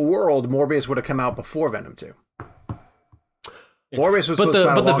normal world, Morbius would have come out before Venom 2. Morbius was but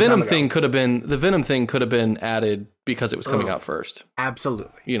the Venom thing could have been added because it was coming out first.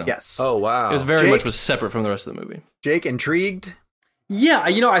 Absolutely. Yes. Oh wow. It was very much separate from the rest of the movie. Jake, intrigued? Yeah,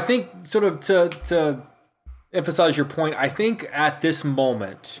 I think sort of to emphasize your point, I think at this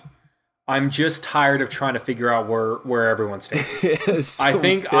moment I'm just tired of trying to figure out where everyone stands. I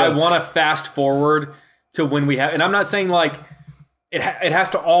think I want to fast forward to when we have, and I'm not saying like it has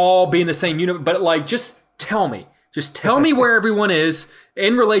to all be in the same unit, but like just tell me where everyone is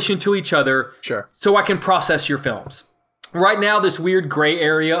in relation to each other. Sure. So I can process your films. Right now, this weird gray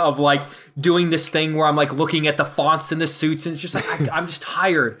area of like doing this thing where I'm like looking at the fonts and the suits, and it's just like I'm just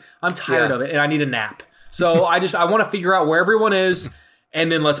tired. I'm tired of it, and I need a nap. So I want to figure out where everyone is, and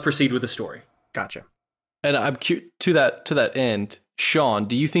then let's proceed with the story. Gotcha. And I'm cute to that end. Sean,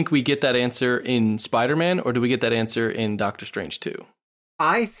 do you think we get that answer in Spider-Man, or do we get that answer in Doctor Strange 2?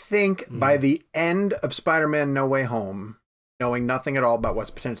 I think by the end of Spider-Man No Way Home, knowing nothing at all about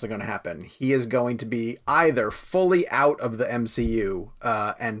what's potentially going to happen, he is going to be either fully out of the MCU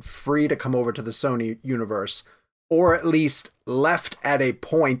and free to come over to the Sony universe, or at least left at a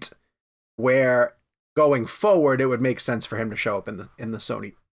point where going forward it would make sense for him to show up in the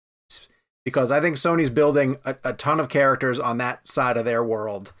Sony. Because I think Sony's building a ton of characters on that side of their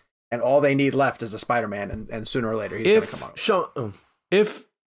world, and all they need left is a Spider-Man, and sooner or later he's going to come out. If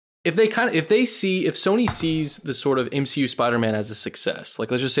Sony sees the sort of MCU Spider-Man as a success,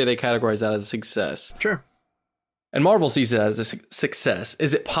 like let's just say they categorize that as a success. Sure. And Marvel sees it as a success.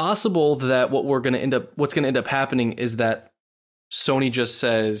 Is it possible that what's going to end up happening is that Sony just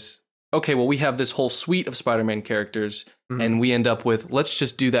says, okay, well, we have this whole suite of Spider-Man characters, and we end up with, let's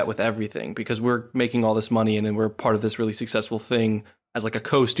just do that with everything because we're making all this money and we're part of this really successful thing as like a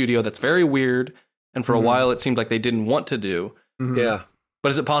co-studio that's very weird. And for a while, it seemed like they didn't want to do. Yeah. But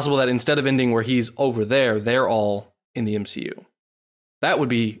is it possible that instead of ending where he's over there, they're all in the MCU? That would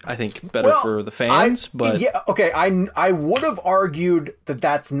be, I think, better for the fans. I would have argued that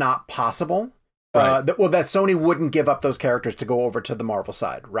that's not possible. Right. That Sony wouldn't give up those characters to go over to the Marvel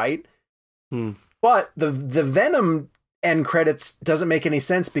side, right? But the Venom end credits doesn't make any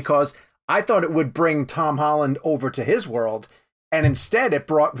sense because I thought it would bring Tom Holland over to his world, and instead it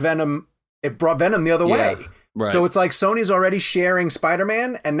brought Venom the other way. Right. So it's like Sony's already sharing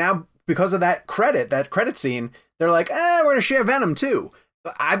Spider-Man, and now because of that credit scene, they're like, we're going to share Venom too.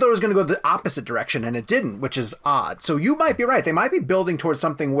 I thought it was going to go the opposite direction, and it didn't, which is odd. So you might be right. They might be building towards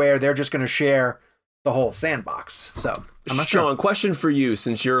something where they're just going to share the whole sandbox. So I'm not sure. Sean, question for you,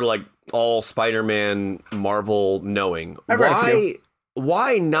 since you're like all Spider-Man Marvel knowing. I've read a few.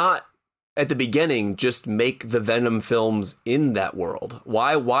 Why not at the beginning just make the Venom films in that world?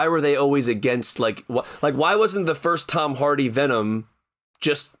 Why were they always against why wasn't the first Tom Hardy Venom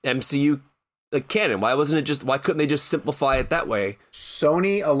just MCU canon? Why couldn't they just simplify it that way?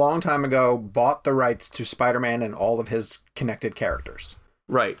 Sony a long time ago bought the rights to Spider-Man and all of his connected characters.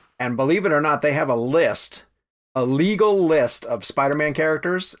 Right. And believe it or not, they have a legal list of Spider-Man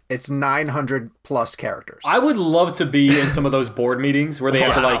characters. It's 900 plus characters. I would love to be in some of those board meetings where they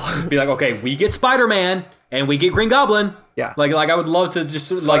have to be like, okay, we get Spider-Man and we get Green Goblin. Yeah. Like I would love to just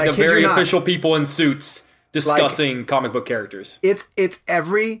the very official people in suits discussing comic book characters. It's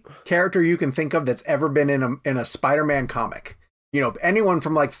every character you can think of that's ever been in a Spider-Man comic. Anyone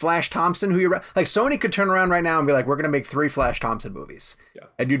from Flash Thompson, Sony could turn around right now and be like, we're going to make 3 Flash Thompson movies. Yeah.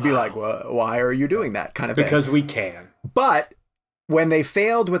 And you'd be like, well, why are you doing that kind of thing? Because we can. But when they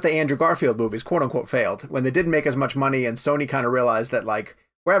failed with the Andrew Garfield movies, quote unquote failed, when they didn't make as much money and Sony kind of realized that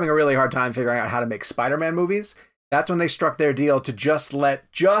we're having a really hard time figuring out how to make Spider-Man movies, that's when they struck their deal to just let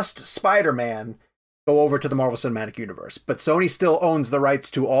Spider-Man go over to the Marvel Cinematic Universe. But Sony still owns the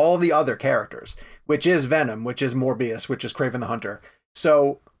rights to all the other characters, which is Venom, which is Morbius, which is Kraven the Hunter.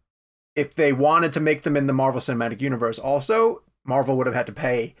 So if they wanted to make them in the Marvel Cinematic Universe also, Marvel would have had to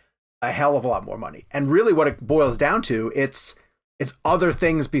pay a hell of a lot more money. And really what it boils down to, it's other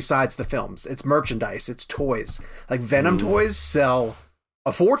things besides the films. It's merchandise, it's toys. Venom toys sell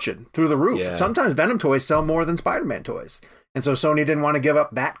a fortune through the roof. Yeah. Sometimes Venom toys sell more than Spider-Man toys. And so Sony didn't want to give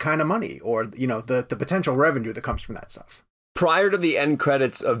up that kind of money or, the potential revenue that comes from that stuff. Prior to the end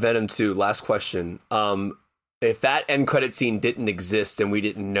credits of Venom 2, last question. If that end credit scene didn't exist and we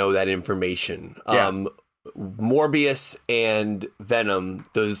didn't know that information, Morbius and Venom,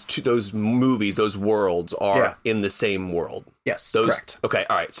 those movies, those worlds are in the same world. Yes, correct. Okay,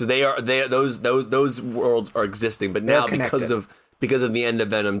 all right. So those worlds are existing, but now because of the end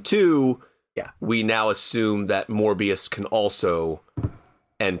of Venom 2, we now assume that Morbius can also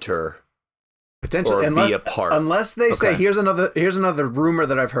enter potentially, or be a part. Unless they say, here's another rumor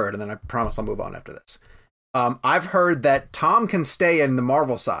that I've heard, and then I promise I'll move on after this. I've heard that Tom can stay in the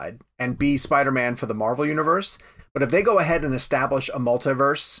Marvel side and be Spider-Man for the Marvel universe, but if they go ahead and establish a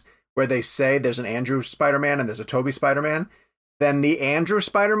multiverse where they say there's an Andrew Spider-Man and there's a Tobey Spider-Man, then the Andrew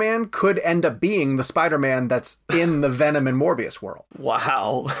Spider-Man could end up being the Spider-Man that's in the Venom and Morbius world.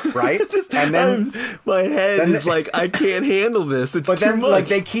 Wow. Right? And then my head is I can't handle this. It's too much.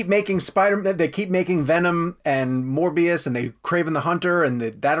 They keep making they keep making Venom and Morbius, and they Kraven the Hunter, and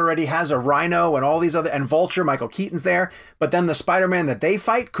that already has a Rhino and all these other, and Vulture, Michael Keaton's there. But then the Spider-Man that they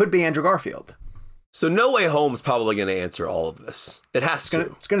fight could be Andrew Garfield. So No Way Home is probably going to answer all of this. It has to.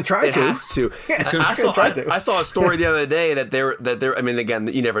 It's going to try to. It has to. I saw a story the other day that there. I mean, again,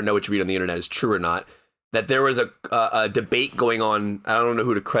 you never know what you read on the internet is true or not. That there was a debate going on. I don't know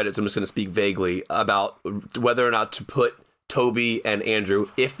who to credit, so I'm just going to speak vaguely about whether or not to put Tobey and Andrew,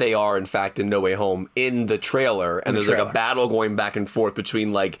 if they are in fact in No Way Home, in the trailer. And there's a battle going back and forth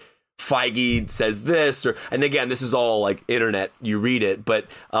between Feige says this, and again, this is all internet. You read it, but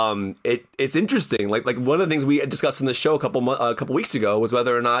it's interesting. Like one of the things we discussed in the show a couple weeks ago was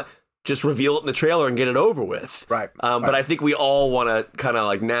whether or not just reveal it in the trailer and get it over with. Right. But I think we all want to kind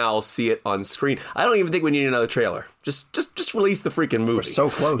of now see it on screen. I don't even think we need another trailer. Just release the freaking movie. We're so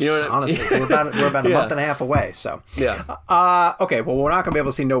close, honestly. We're about a month and a half away. So yeah. Okay. Well, we're not going to be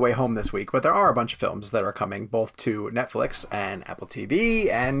able to see No Way Home this week, but there are a bunch of films that are coming both to Netflix and Apple TV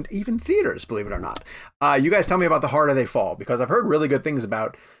and even theaters. Believe it or not. You guys tell me about The Harder They Fall, because I've heard really good things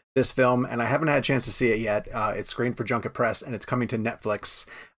about this film and I haven't had a chance to see it yet. It's screened for Junket Press and it's coming to Netflix.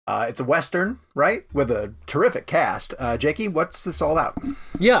 It's a Western, right? With a terrific cast. Jakey, what's this all about?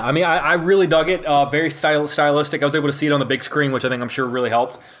 Yeah, I mean, I really dug it. Very stylistic. I was able to see it on the big screen, which I'm sure really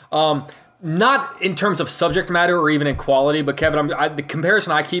helped. Not in terms of subject matter or even in quality, but Kevin, the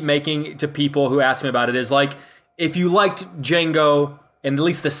comparison I keep making to people who ask me about it is if you liked Django, and at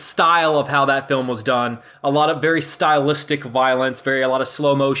least the style of how that film was done, a lot of very stylistic violence, a lot of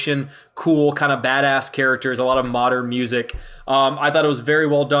slow motion, cool kind of badass characters, a lot of modern music. I thought it was very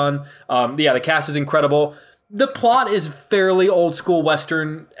well done. The cast is incredible. The plot is fairly old school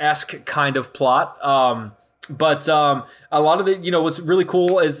Western-esque kind of plot. But a lot of the, what's really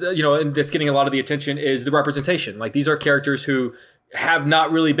cool is, and that's getting a lot of the attention is the representation. These are characters who have not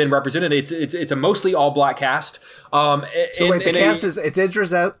really been represented. It's a mostly all black cast. The cast is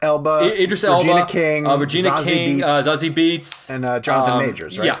Idris Elba, Regina King, Zazie Beetz, and Jonathan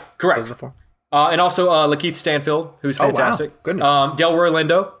Majors, right? Yeah, correct. Those are the four. And also Lakeith Stanfield, who's fantastic. Oh, wow. Goodness. Delroy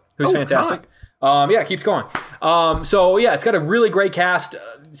Lindo, who's fantastic. It keeps going. It's got a really great cast.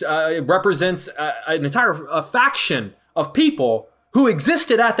 It represents an entire faction of people who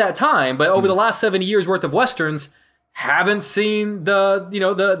existed at that time, but over the last 70 years worth of Westerns haven't seen their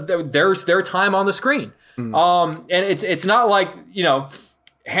time on the screen. And it's not like,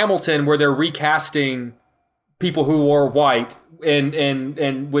 Hamilton, where they're recasting people who were white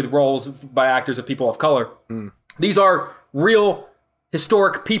and with roles by actors of people of color. These are real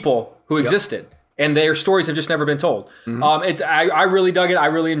historic people who existed, and their stories have just never been told. I really dug it. I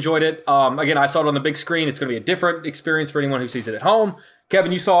really enjoyed it. Again, I saw it on the big screen. It's going to be a different experience for anyone who sees it at home.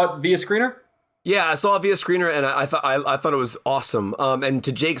 Kevin, you saw it via screener? Yeah, I saw it via screener, and I thought it was awesome. And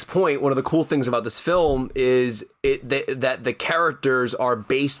to Jake's point, one of the cool things about this film is that the characters are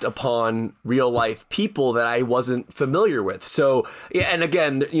based upon real life people that I wasn't familiar with. So, yeah, and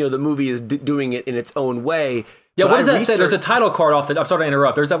again, the movie is doing it in its own way. Yeah, what does that say? There's a title card off the. I'm sorry to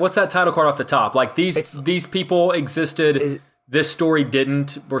interrupt. What's that title card off the top? Like these people existed. This story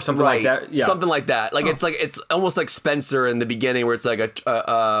didn't, or something like that. Yeah, something like that. Like it's almost like Spencer in the beginning, where it's like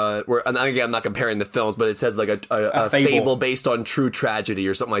where, and again, I'm not comparing the films, but it says like a fable based on true tragedy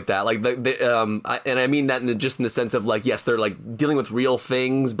or something like that. Like and I mean that just in the sense of like, yes, they're like dealing with real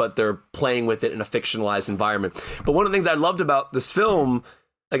things, but they're playing with it in a fictionalized environment. But one of the things I loved about this film,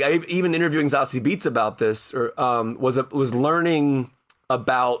 like even interviewing Zazie Beetz about this, was learning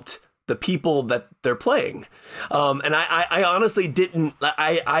about the people that they're playing. And I honestly didn't,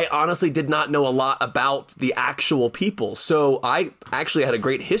 I honestly did not know a lot about the actual people. So I actually had a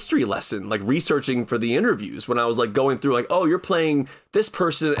great history lesson, like researching for the interviews when I was like going through like, oh, you're playing this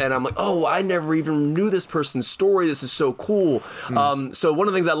person. And I'm like, oh, I never even knew this person's story. This is so cool. So one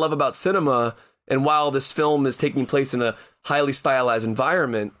of the things I love about cinema, and while this film is taking place in a highly stylized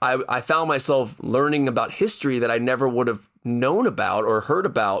environment, I found myself learning about history that I never would have known about or heard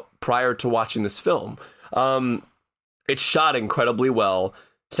about prior to watching this film. It's shot incredibly well.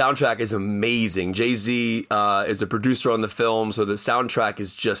 Soundtrack is amazing. Jay-Z is a producer on the film, so the soundtrack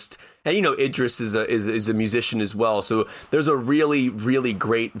is just, and Idris is a musician as well. So there's a really, really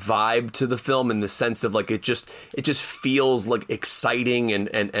great vibe to the film in the sense of like it just feels like exciting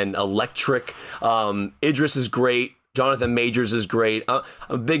and electric. Idris is great. Jonathan Majors is great. I'm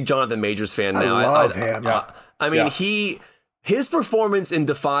a big Jonathan Majors fan now. I love him. I mean, his performance in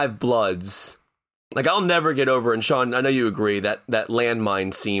Da 5 Bloods, like I'll never get over. And Sean, I know you agree that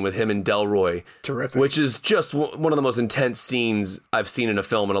landmine scene with him and Delroy, terrific, which is just one of the most intense scenes I've seen in a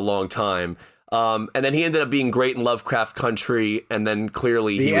film in a long time. And then he ended up being great in Lovecraft Country, and then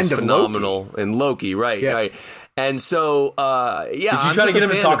clearly he was phenomenal in Loki, right? And so, did you try to get him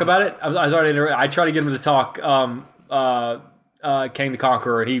to talk about it? I was already. I tried to get him to talk. Kang the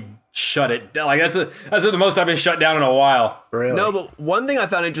Conqueror, and he shut it down. Like that's the most I've been shut down in a while. Really? No, but one thing I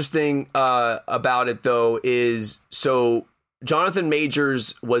found interesting about it though is so Jonathan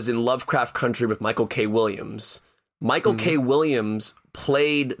Majors was in Lovecraft Country with Michael K. Williams. Michael K. Williams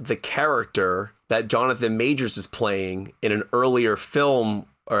played the character that Jonathan Majors is playing in an earlier film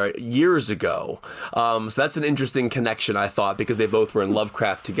years ago. So that's an interesting connection, I thought, because they both were in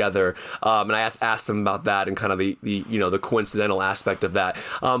Lovecraft together. And I asked them about that and kind of the coincidental aspect of that.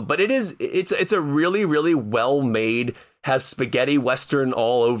 But it's a really, really well made, has spaghetti Western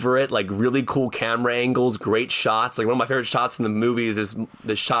all over it, like really cool camera angles, great shots. Like one of my favorite shots in the movie is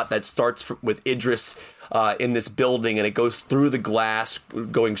the shot that starts with Idris in this building, and it goes through the glass,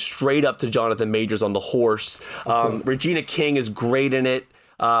 going straight up to Jonathan Majors on the horse. Regina King is great in it.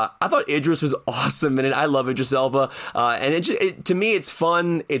 I thought Idris was awesome in it. I love Idris Elba. And to me, it's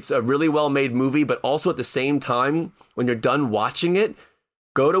fun. It's a really well-made movie, but also at the same time, when you're done watching it,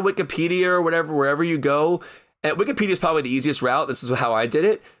 go to Wikipedia or wherever you go. And Wikipedia is probably the easiest route. This is how I did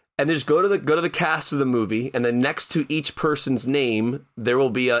it. And then just go to the cast of the movie, and then next to each person's name, there will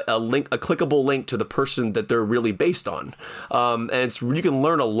be a link, a clickable link to the person that they're really based on. And you can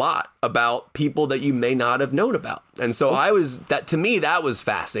learn a lot about people that you may not have known about. And so to me, that was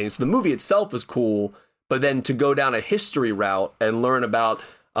fascinating. So the movie itself was cool, but then to go down a history route and learn about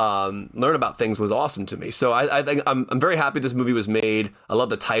things was awesome to me. So I think I'm very happy this movie was made. I love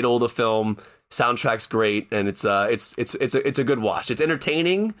the title of the film. Soundtrack's great, and it's a good watch. It's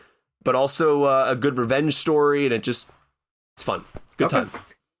entertaining, but also a good revenge story, and it's fun. Good time. I'm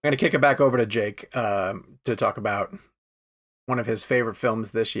gonna kick it back over to Jake to talk about one of his favorite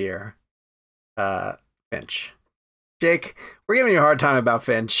films this year, Finch. Jake, we're giving you a hard time about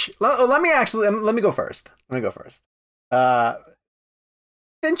Finch. Let me go first.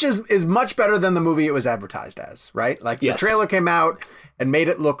 Finch is much better than the movie it was advertised as, right? Like the trailer came out and made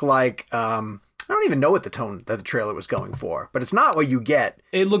it look like I don't even know what the tone that the trailer was going for, but it's not what you get.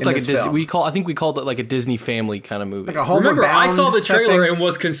 It looked like a Disney. I think we called it like a Disney family kind of movie. Like a Homeward Bound. I saw the trailer and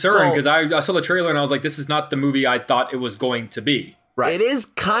was concerned because I saw the trailer and I was like, this is not the movie I thought it was going to be. Right. It is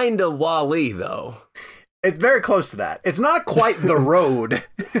kind of WALL-E, though. It's very close to that. It's not quite The Road,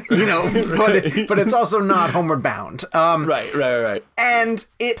 but it's also not Homeward Bound. Right. And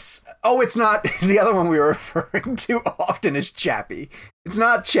it's not, the other one we were referring to often is Chappie. It's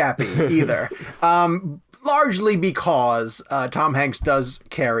not Chappie either. Largely because Tom Hanks does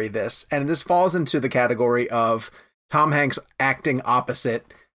carry this, and this falls into the category of Tom Hanks acting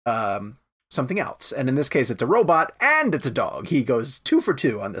opposite something else. And in this case, it's a robot and it's a dog. He goes 2 for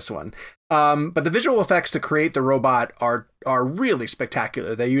 2 on this one. But the visual effects to create the robot are really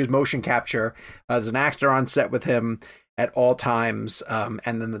spectacular. They use motion capture. There's an actor on set with him at all times. And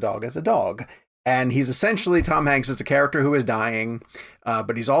then the dog is a dog. And he's essentially, Tom Hanks is a character who is dying.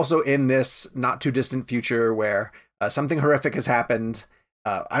 But he's also in this not too distant future where something horrific has happened.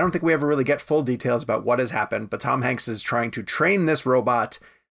 I don't think we ever really get full details about what has happened, but Tom Hanks is trying to train this robot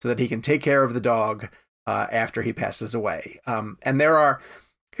so that he can take care of the dog after he passes away. And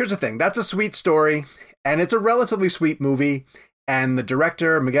here's the thing, that's a sweet story, and it's a relatively sweet movie. And the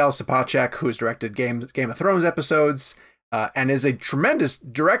director, Miguel Sapochnik, who's directed Game of Thrones episodes, and is a tremendous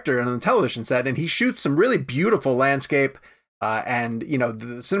director on the television set, and he shoots some really beautiful landscape. And,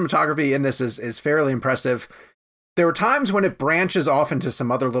 the cinematography in this is fairly impressive. There were times when it branches off into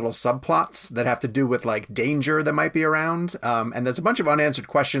some other little subplots that have to do with like danger that might be around. And there's a bunch of unanswered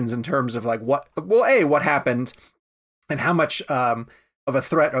questions in terms of like what happened and how much of a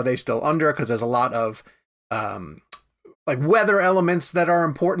threat are they still under? Because there's a lot of like weather elements that are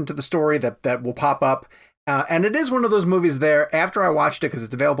important to the story that will pop up. And it is one of those movies there after I watched it, because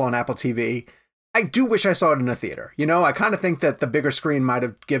it's available on Apple TV. I do wish I saw it in a theater. I kind of think that the bigger screen might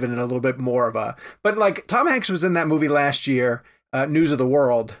have given it a little bit more of a... But like Tom Hanks was in that movie last year, News of the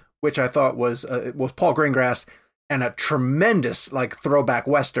World, which I thought was Paul Greengrass, and a tremendous like throwback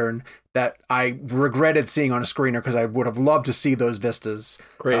Western that I regretted seeing on a screener because I would have loved to see those vistas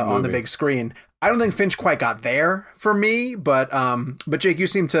on the big screen. I don't think Finch quite got there for me, but Jake, you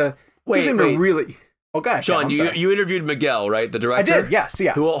seem to really... Okay, Sean, you interviewed Miguel, right? The director? I did, yes,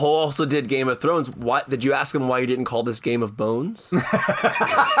 yeah. Who also did Game of Thrones. Why did you ask him why you didn't call this Game of Bones?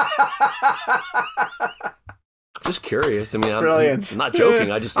 Just curious. I mean, I'm not joking.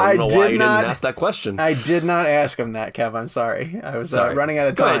 I just don't know why you didn't ask that question. I did not ask him that, Kev. I'm sorry. I was running out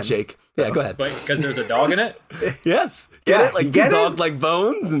of time. Go ahead, Jake. Yeah, go ahead. Because there's a dog in it? Yes. Get it? Like, get dog like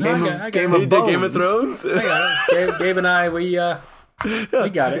Bones? And Game of Thrones? I got it. Gabe and I, we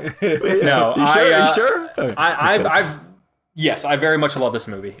got it. No, you sure? Yes, I very much love this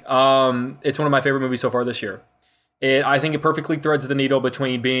movie. It's one of my favorite movies so far this year. I think it perfectly threads the needle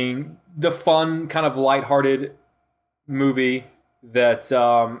between being the fun, kind of lighthearted movie that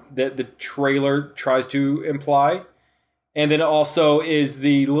the trailer tries to imply, and then it also is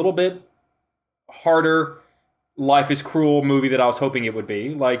the little bit harder Life is Cruel movie that I was hoping it would be.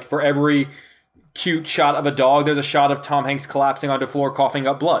 Like, for every cute shot of a dog, there's a shot of Tom Hanks collapsing onto the floor coughing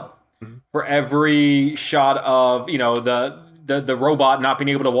up blood. Mm-hmm. For every shot of the robot not being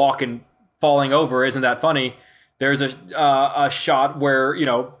able to walk and falling over, isn't that funny, there's a shot where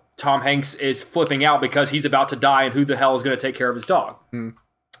Tom Hanks is flipping out because he's about to die, and who the hell is going to take care of his dog? And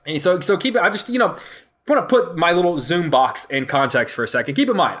so keep it. I just want to put my little Zoom box in context for a second. Keep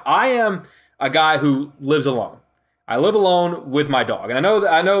in mind, I am a guy who lives alone. I live alone with my dog. And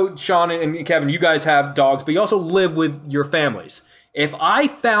I know Sean and Kevin, you guys have dogs, but you also live with your families. If I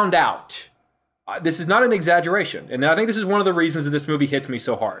found out, this is not an exaggeration, and I think this is one of the reasons that this movie hits me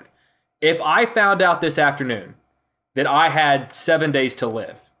so hard. If I found out this afternoon that I had 7 days to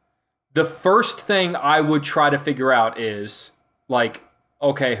live, the first thing I would try to figure out is, like,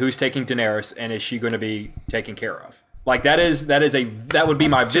 okay, who's taking Daenerys, and is she going to be taken care of? Like, that would be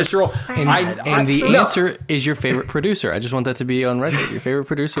my visceral. And the answer is your favorite producer. I just want that to be on record. Your favorite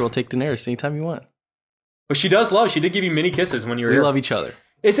producer will take Daenerys anytime you want. But she did give you many kisses when you were here. We love each other.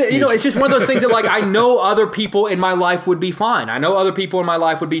 It's just one of those things that, like, I know other people in my life would be fine. I know other people in my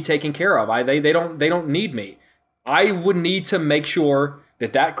life would be taken care of. They don't need me. I would need to make sure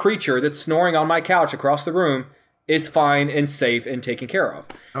that creature that's snoring on my couch across the room is fine and safe and taken care of.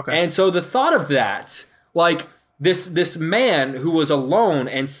 Okay. And so the thought of that, like, this man who was alone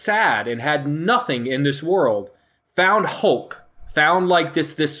and sad and had nothing in this world, found hope, found like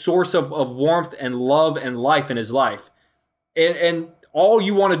this source of warmth and love and life in his life. And all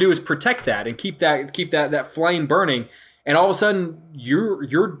you want to do is protect that and keep that flame burning. And all of a sudden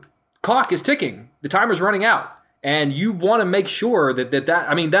your clock is ticking. The timer's running out. And you want to make sure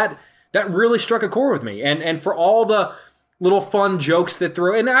that really struck a chord with me. And for all the little fun jokes that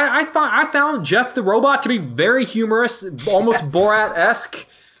throw, and I found Jeff the robot to be very humorous, almost Borat-esque.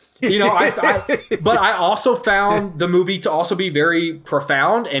 You know, but I also found the movie to also be very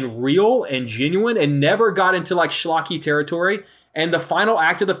profound and real and genuine and never got into like schlocky territory. And the final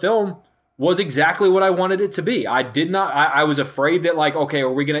act of the film was exactly what I wanted it to be. I was afraid that like, okay,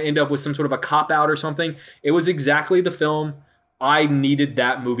 are we going to end up with some sort of a cop-out or something? It was exactly the film I needed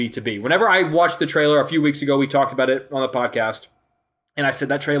that movie to be. Whenever I watched the trailer a few weeks ago, we talked about it on the podcast. And I said,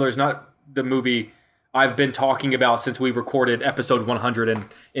 that trailer is not the movie I've been talking about since we recorded episode 100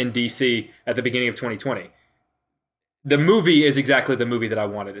 in DC at the beginning of 2020. The movie is exactly the movie that I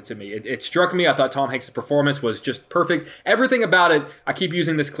wanted it to be. It struck me. I thought Tom Hanks' performance was just perfect. Everything about it, I keep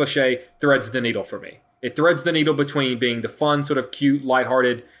using this cliche, threads the needle for me. It threads the needle between being the fun, sort of cute,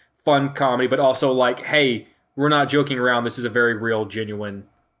 lighthearted, fun comedy, but also like, hey, we're not joking around. This is a very real, genuine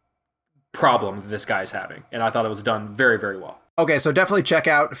problem that this guy's having. And I thought it was done very, very well. Okay, so definitely check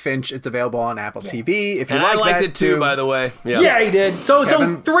out Finch. It's available on Apple TV. If you and like I liked that it too, by the way. Yeah, he did. So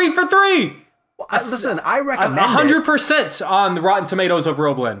 3 for 3. Listen, I recommend 100% on the Rotten Tomatoes of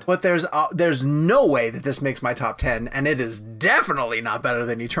Real Blend. But there's no way that this makes my top 10, and it is definitely not better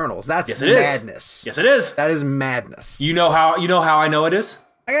than Eternals. That's madness. Yes, it is. That is madness. You know how I know it is?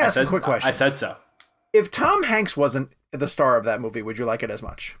 I gotta ask a quick question. I said so. If Tom Hanks wasn't the star of that movie, would you like it as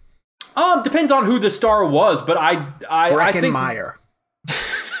much? Depends on who the star was, but I think Meyer.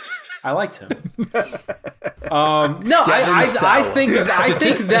 I liked him. I think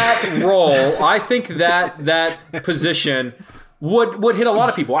that role, I think that position would hit a lot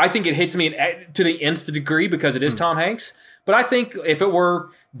of people. I think it hits me to the nth degree because it is Tom Hanks. But I think if it were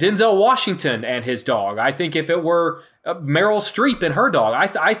Denzel Washington and his dog, I think if it were Meryl Streep and her dog,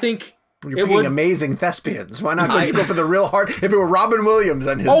 I think. You're picking amazing thespians. Why not just go for the real hard? If it were Robin Williams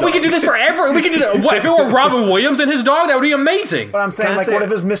and his dog. We could do this forever. We could do that. What, if it were Robin Williams and his dog, that would be amazing. But I'm saying, what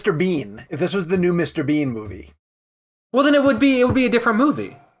if it was Mr. Bean? If this was the new Mr. Bean movie. Well, then it would be a different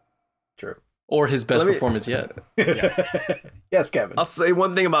movie. True. Or his best performance yet. Yeah. Yes, Kevin. I'll say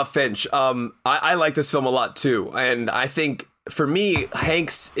one thing about Finch. I like this film a lot too. And I think for me,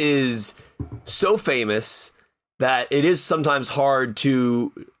 Hanks is so famous that it is sometimes hard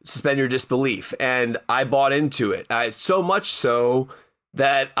to suspend your disbelief. And I bought into it. So much so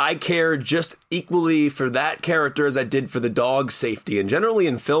that I cared just equally for that character as I did for the dog's safety. And generally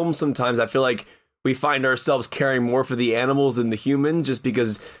in films, sometimes I feel like we find ourselves caring more for the animals than the human, just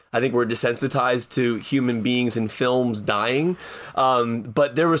because I think we're desensitized to human beings in films dying.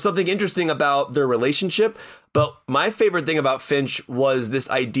 But there was something interesting about their relationship. But my favorite thing about Finch was this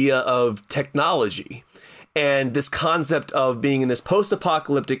idea of technology. And this concept of being in this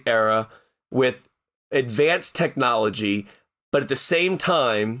post-apocalyptic era with advanced technology, but at the same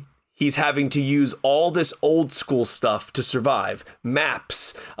time, he's having to use all this old school stuff to survive.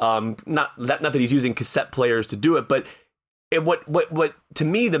 Maps, not that he's using cassette players to do it, but what to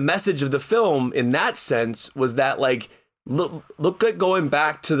me, the message of the film in that sense was that, like, look at going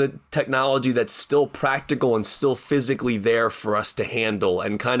back to the technology that's still practical and still physically there for us to handle,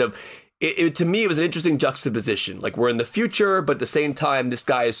 and kind of, to me, it was an interesting juxtaposition. Like, we're in the future, but at the same time, this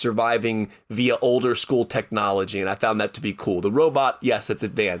guy is surviving via older school technology, and I found that to be cool. The robot, yes, it's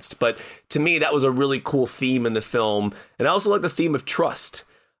advanced, but to me, that was a really cool theme in the film. And I also like the theme of trust.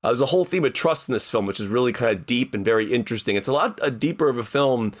 There's a whole theme of trust in this film, which is really kind of deep and very interesting. It's a lot deeper of a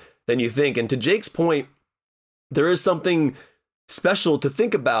film than you think. And to Jake's point, there is something special to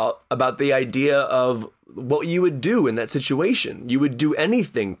think about the idea of what you would do in that situation. You would do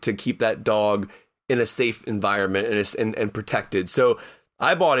anything to keep that dog in a safe environment and protected. So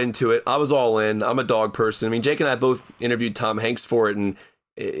I bought into it. I was all in. I'm a dog person. I mean, Jake and I both interviewed Tom Hanks for it, and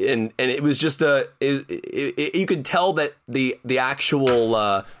it was just you could tell that the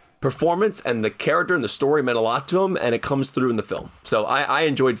actual performance and the character and the story meant a lot to him, and it comes through in the film. So I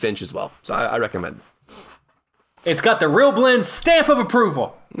enjoyed Finch as well. So I recommend it. It's got the Real Blend stamp of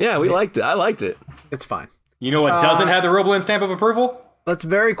approval. Yeah, we liked it. I liked it. It's fine. You know what doesn't have the Real Blend stamp of approval? Let's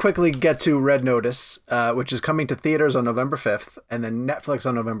very quickly get to Red Notice, which is coming to theaters on November 5th and then Netflix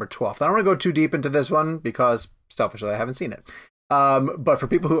on November 12th. I don't want to go too deep into this one because, selfishly, I haven't seen it. But for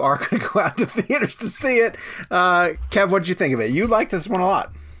people who are going to go out to theaters to see it, Kev, what did you think of it? You liked this one a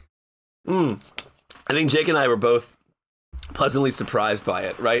lot. I think Jake and I were both pleasantly surprised by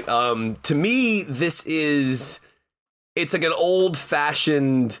it, right? To me, it's like an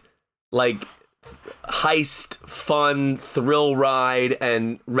old-fashioned, like, heist, fun, thrill ride,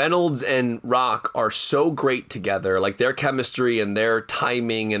 and Reynolds and Rock are so great together. Like, their chemistry and their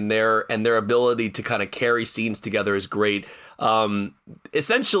timing and their ability to kind of carry scenes together is great.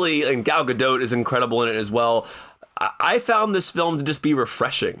 Essentially, and Gal Gadot is incredible in it as well. I found this film to just be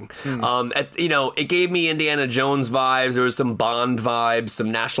refreshing. It gave me Indiana Jones vibes. There was some Bond vibes,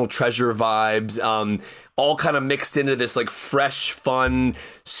 some National Treasure vibes, all kind of mixed into this like fresh, fun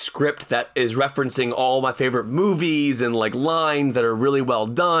script that is referencing all my favorite movies and like lines that are really well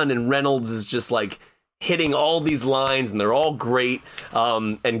done. And Reynolds is just like hitting all these lines, and they're all great.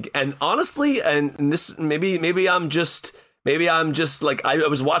 And honestly, and this maybe I'm just like, I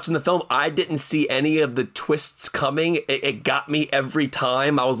was watching the film. I didn't see any of the twists coming. It got me every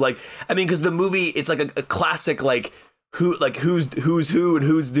time. I was like, I mean, because the movie, it's like a classic, like who's who and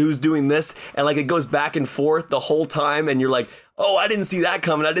who's doing this, and like it goes back and forth the whole time, and you're like, oh, I didn't see that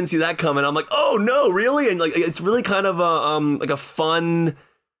coming. I'm like, oh no, really? And like, it's really kind of a fun.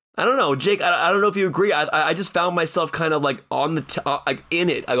 I don't know, Jake. I don't know if you agree. I just found myself kind of like on the like in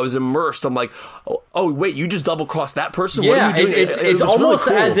it. I was immersed. I'm like, oh wait, you just double crossed that person. Yeah, what are you doing? It's almost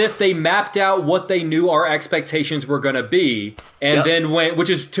really cool. As if they mapped out what they knew our expectations were going to be, and then went, which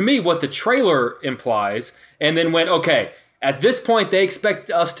is to me what the trailer implies, and then went, okay, at this point they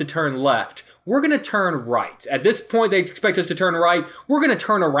expect us to turn left. We're going to turn right. At this point, they expect us to turn right. We're going to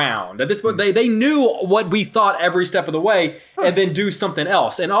turn around. At this point, they knew what we thought every step of the way, and then do something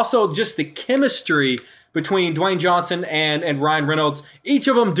else. And also just the chemistry between Dwayne Johnson and Ryan Reynolds. Each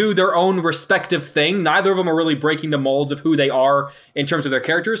of them do their own respective thing. Neither of them are really breaking the molds of who they are in terms of their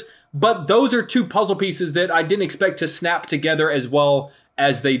characters. But those are two puzzle pieces that I didn't expect to snap together as well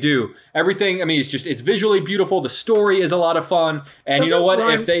as they do. Everything, I mean, it's visually beautiful. The story is a lot of fun. And you know what?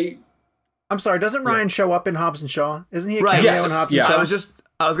 I'm sorry, doesn't Ryan show up in Hobbs and Shaw? Isn't he a cameo in Hobbs and Shaw?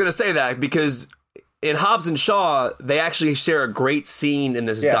 I was going to say that because in Hobbs and Shaw, they actually share a great scene in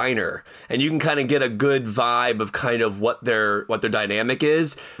this diner, and you can kind of get a good vibe of kind of what their dynamic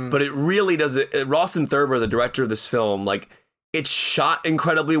is. But it really does it. Rawson Thurber, the director of this film, like, it's shot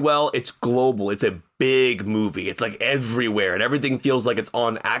incredibly well. It's global. It's a big movie. It's like everywhere, and everything feels like it's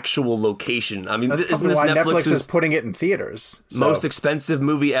on actual location. I mean, that's isn't this why Netflix's Netflix is putting it in theaters? Most expensive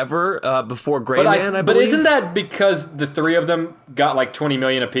movie ever before Gray Man, I believe. But isn't that because the three of them got like $20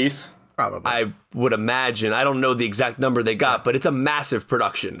 million apiece? Probably. I would imagine. I don't know the exact number they got, but it's a massive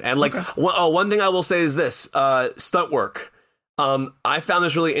production. And like, one thing I will say is this: stunt work. I found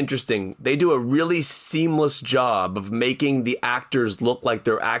this really interesting. They do a really seamless job of making the actors look like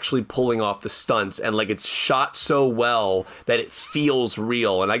they're actually pulling off the stunts, and like it's shot so well that it feels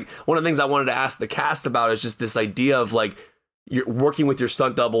real. And one of the things I wanted to ask the cast about is just this idea of like you're working with your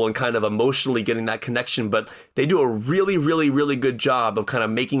stunt double and kind of emotionally getting that connection. But they do a really, really, really good job of kind of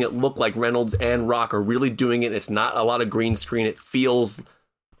making it look like Reynolds and Rock are really doing it. It's not a lot of green screen. It feels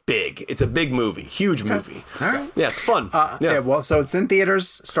big. It's a big movie, huge movie. All right, yeah, it's fun. Well, so it's in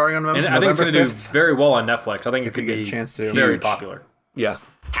theaters starting on November 5th. And I think it's going to do very well on Netflix. I think it could be a chance to very popular. Yeah.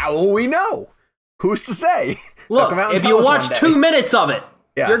 How will we know? Who's to say? Look, if you watch 2 minutes of it,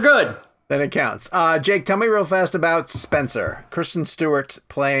 you're good. Then it counts. Jake, tell me real fast about Spencer. Kristen Stewart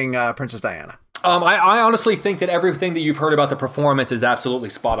playing Princess Diana. I honestly think that everything that you've heard about the performance is absolutely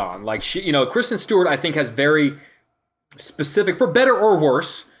spot on. Like, Kristen Stewart, I think, has very specific, for better or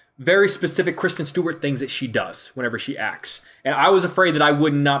worse, very specific Kristen Stewart things that she does whenever she acts. And I was afraid that I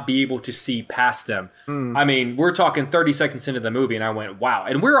would not be able to see past them. I mean, we're talking 30 seconds into the movie, and I went, wow.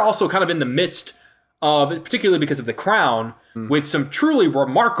 And we're also kind of in the midst of, particularly because of The Crown, with some truly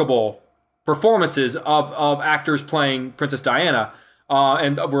remarkable performances of actors playing Princess Diana.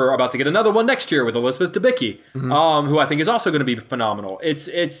 And we're about to get another one next year with Elizabeth Debicki, who I think is also going to be phenomenal.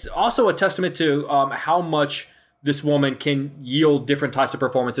 It's also a testament to how much this woman can yield different types of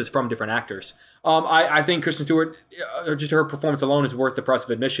performances from different actors. I think Kristen Stewart, just her performance alone is worth the price of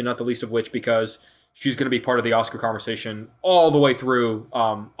admission, not the least of which because she's going to be part of the Oscar conversation all the way through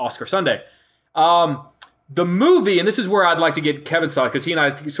Oscar Sunday. The movie, and this is where I'd like to get Kevin's thoughts, because he and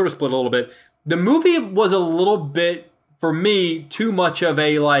I sort of split a little bit. The movie was a little bit, for me, too much of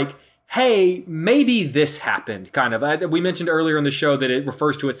a like, hey, maybe this happened, kind of. We mentioned earlier in the show that it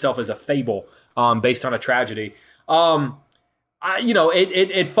refers to itself as a fable based on a tragedy.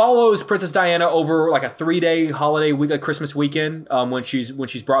 It follows Princess Diana over like a 3-day holiday week, like Christmas weekend, when she's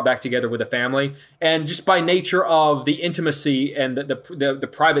brought back together with a family, and just by nature of the intimacy and the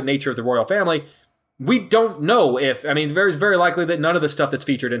private nature of the royal family, we don't know if, I mean, it's very likely that none of the stuff that's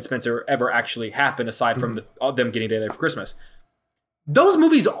featured in Spencer ever actually happened aside from them getting together for Christmas. Those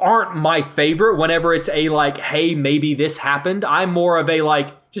movies aren't my favorite whenever it's a like, hey, maybe this happened. I'm more of a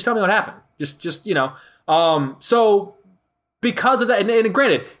like, just tell me what happened. Just so because of that, and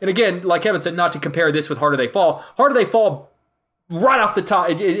granted, and again, like Kevin said, not to compare this with Harder They Fall. Harder They Fall, right off the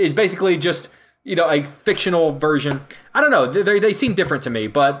top, is basically just, a fictional version. I don't know. They seem different to me,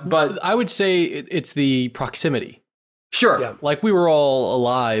 but I would say it's the proximity. Sure. Yeah. Like we were all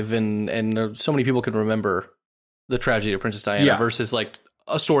alive, and there, so many people can remember the tragedy of Princess Diana versus like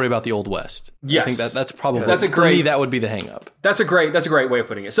a story about the Old West. Yes. I think that's probably That's a for great- me, that would be the hang up. That's a great way of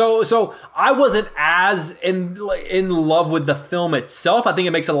putting it. So I wasn't as in love with the film itself. I think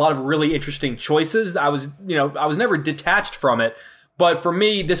it makes a lot of really interesting choices. I was never detached from it, but for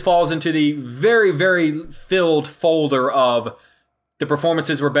me, this falls into the very, very filled folder of the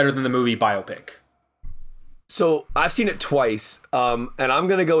performances were better than the movie biopic. So I've seen it twice, and I'm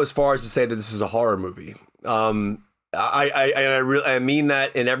going to go as far as to say that this is a horror movie. I mean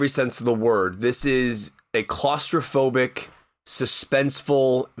that in every sense of the word. This is a claustrophobic,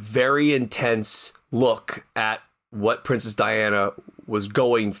 suspenseful, very intense look at what Princess Diana was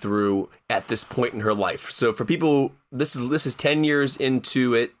going through at this point in her life. So for people, this is 10 years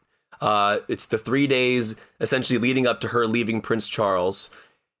into it. It's the 3 days essentially leading up to her leaving Prince Charles,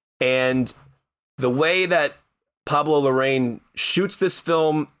 and the way that Pablo Larraín shoots this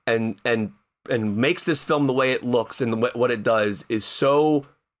film and makes this film the way it looks and what it does is so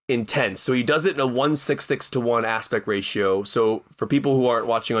intense. So he does it in a 1:6:6 aspect ratio. So for people who aren't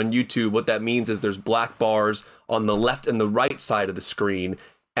watching on YouTube, what that means is there's black bars on the left and the right side of the screen,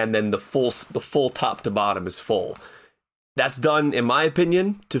 and then the full top to bottom is full. That's done, in my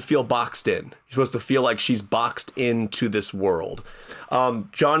opinion, to feel boxed in. You're supposed to feel like she's boxed into this world.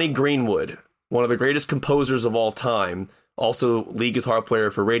 Jonny Greenwood, one of the greatest composers of all time, also lead guitar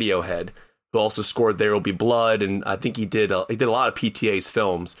player for Radiohead, who also scored There Will Be Blood, and I think he did a lot of PTA's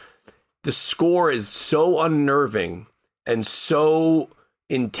films. The score is so unnerving and so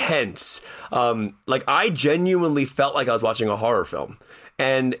intense. Like I genuinely felt like I was watching a horror film.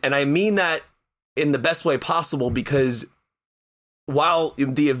 And I mean that in the best way possible, because while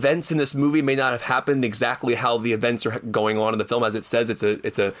the events in this movie may not have happened exactly how the events are going on in the film, as it says,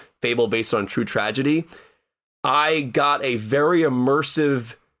 it's a fable based on true tragedy, I got a very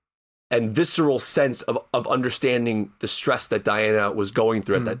immersive and visceral sense of understanding the stress that Diana was going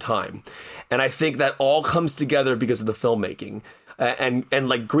through at that time. And I think that all comes together because of the filmmaking. And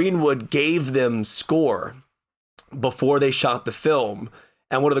like Greenwood gave them score before they shot the film.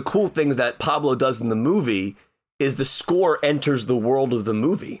 And one of the cool things that Pablo does in the movie is the score enters the world of the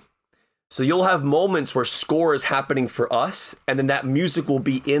movie. So you'll have moments where score is happening for us, and then that music will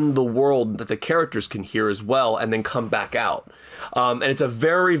be in the world that the characters can hear as well, and then come back out. And it's a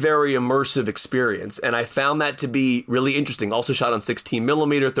very, very immersive experience. And I found that to be really interesting. Also shot on 16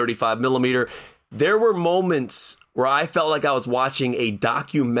 millimeter, 35 millimeter. There were moments where I felt like I was watching a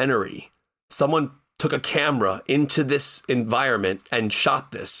documentary. Someone took a camera into this environment and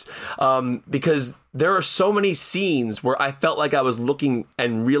shot this, because there are so many scenes where I felt like I was looking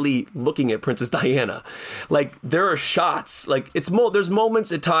at Princess Diana. Like there are shots, like there's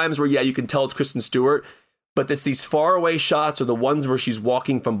moments at times where, yeah, you can tell it's Kristen Stewart, but it's these faraway shots or the ones where she's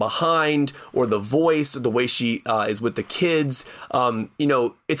walking from behind, or the voice, or the way she is with the kids.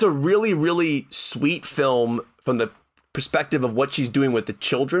 It's a really, really sweet film from the perspective of what she's doing with the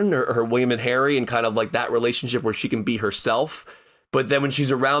children, her William and Harry, and kind of like that relationship where she can be herself. But then when she's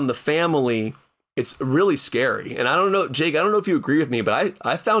around the family, it's really scary. And I don't know, Jake, I don't know if you agree with me, but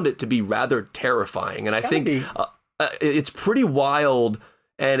I found it to be rather terrifying. And I think it's pretty wild.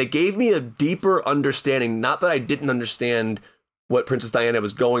 And it gave me a deeper understanding, not that I didn't understand what Princess Diana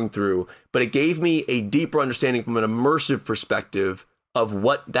was going through, but it gave me a deeper understanding from an immersive perspective of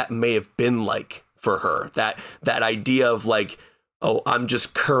what that may have been like for her. That idea of like, oh, I'm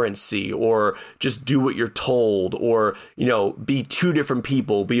just currency, or just do what you're told, or, be two different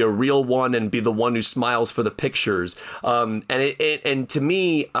people, be a real one and be the one who smiles for the pictures. And to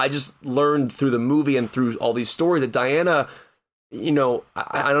me, I just learned through the movie and through all these stories that Diana,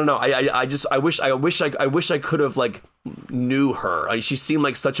 I don't know. I wish I could have like knew her. She seemed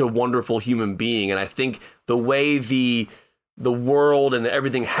like such a wonderful human being. And I think the way the world and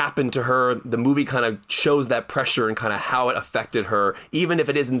everything happened to her, the movie kind of shows that pressure and kind of how it affected her, even if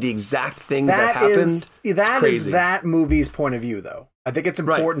it isn't the exact things that happened. That is that movie's point of view, though. I think it's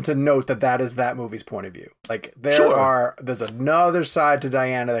important to note that is that movie's point of view. Like there's another side to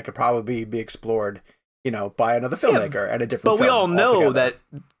Diana that could probably be explored, by another filmmaker and a different. But we all know altogether. that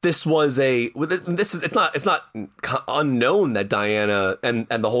it's not unknown that Diana and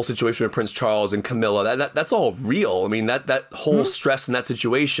the whole situation with Prince Charles and Camilla, that's all real. I mean, that whole stress in that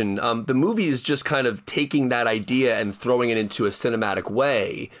situation, the movie is just kind of taking that idea and throwing it into a cinematic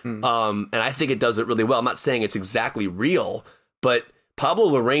way. And I think it does it really well. I'm not saying it's exactly real, but Pablo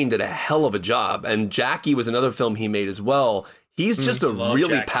Larraín did a hell of a job. And Jackie was another film he made as well. He's just a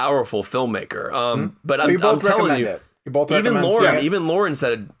really powerful filmmaker. But I'm telling you, You both recommend even Lauren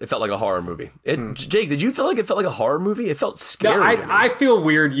said it felt like a horror movie. Jake, did you feel like it felt like a horror movie? It felt scary. No, I feel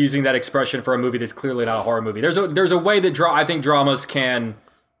weird using that expression for a movie that's clearly not a horror movie. There's a way that I think dramas can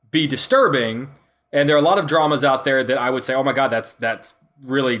be disturbing, and there are a lot of dramas out there that I would say, oh my God, that's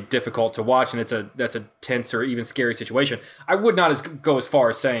really difficult to watch, and that's a tense or even scary situation. I would not go as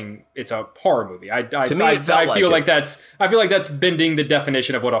far as saying it's a horror movie. I feel like that's bending the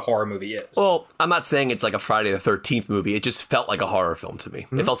definition of what a horror movie is. Well, I'm not saying it's like a Friday the 13th movie. It just felt like a horror film to me.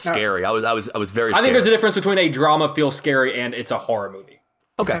 It felt scary. I was very scared. I think there's a difference between a drama feels scary and it's a horror movie.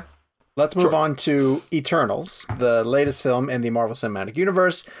 Okay. Let's move on to Eternals, the latest film in the Marvel Cinematic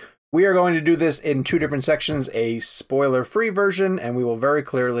Universe. We are going to do this in two different sections, a spoiler-free version, and we will very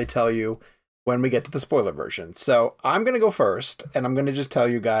clearly tell you when we get to the spoiler version. So I'm going to go first, and I'm going to just tell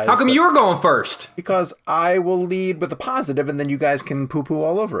you guys... How come you're going first? Because I will lead with a positive, and then you guys can poo-poo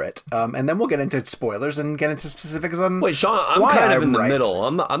all over it. And then we'll get into spoilers and get into specifics on... Wait, Sean, I'm kind of in the middle.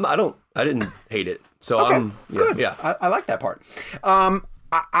 I didn't hate it. So okay, good. Yeah. I like that part.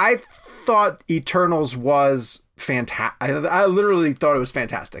 I thought Eternals was fantastic. I literally thought it was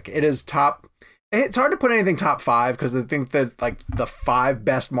fantastic. It is top. It's hard to put anything top 5 because I think that like the 5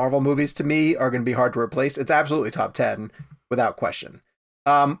 best Marvel movies to me are going to be hard to replace. It's absolutely top 10 without question.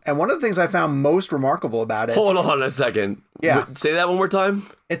 And one of the things I found most remarkable about it. Hold on a second. Yeah. Say that one more time.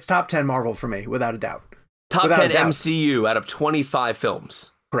 It's top 10 Marvel for me, without a doubt. Top 10 MCU out of 25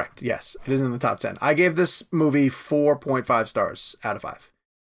 films. Correct. Yes, it is in the top 10. I gave this movie 4.5 stars out of 5.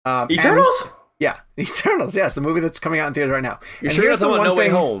 Eternals? Yeah, Eternals. Yes, the movie that's coming out in theaters right now. You're sure that's the one No Way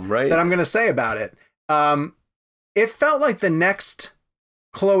Home, right? That I'm going to say about it. It felt like the next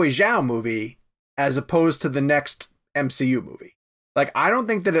Chloe Zhao movie as opposed to the next MCU movie. Like, I don't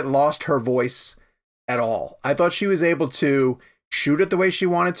think that it lost her voice at all. I thought she was able to shoot it the way she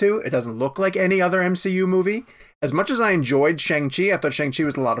wanted to. It doesn't look like any other MCU movie. As much as I enjoyed Shang-Chi, I thought Shang-Chi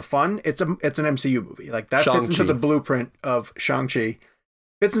was a lot of fun. It's an MCU movie. Like, that fits into the blueprint of Shang-Chi.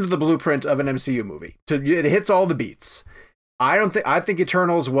 Fits into the blueprint of an MCU movie. It hits all the beats. I think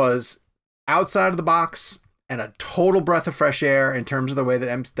Eternals was outside of the box and a total breath of fresh air in terms of the way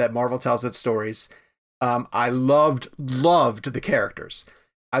that Marvel tells its stories. I loved the characters.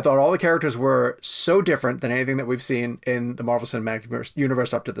 I thought all the characters were so different than anything that we've seen in the Marvel Cinematic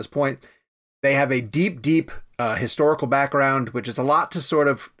Universe up to this point. They have a deep historical background, which is a lot to sort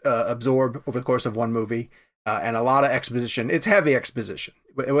of absorb over the course of one movie, and a lot of exposition. It's heavy exposition,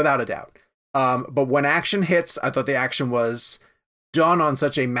 without a doubt. But when action hits, I thought the action was done on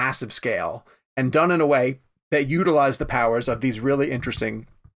such a massive scale and done in a way that utilized the powers of these really interesting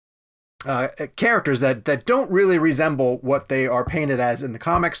characters that don't really resemble what they are painted as in the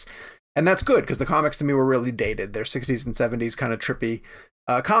comics. And that's good, because the comics to me were really dated. They're 60s and 70s kind of trippy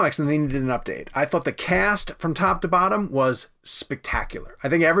comics, and they needed an update. I thought the cast from top to bottom was spectacular. I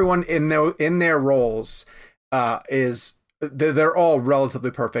think everyone in their roles they're all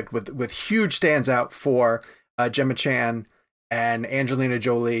relatively perfect, with huge stands out for Gemma Chan and Angelina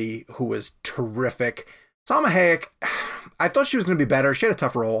Jolie, who was terrific. Salma Hayek, I thought she was going to be better. She had a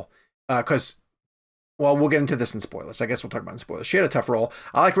tough role because, well, we'll get into this in spoilers. I guess we'll talk about in spoilers. She had a tough role.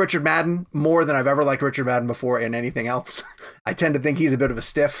 I liked Richard Madden more than I've ever liked Richard Madden before in anything else. I tend to think he's a bit of a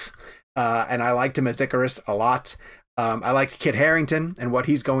stiff, and I liked him as Icarus a lot. I liked Kit Harington and what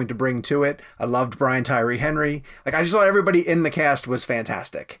he's going to bring to it. I loved Brian Tyree Henry. Like, I just thought everybody in the cast was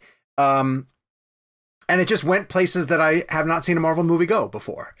fantastic. And it just went places that I have not seen a Marvel movie go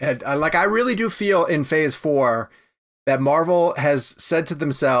before. And, I really do feel in Phase 4 that Marvel has said to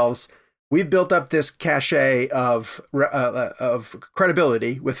themselves, we've built up this cachet of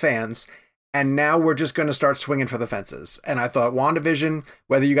credibility with fans, and now we're just going to start swinging for the fences. And I thought WandaVision,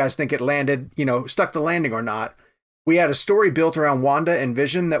 whether you guys think it landed, stuck the landing or not, we had a story built around Wanda and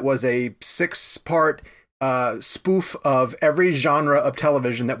Vision that was a 6-part spoof of every genre of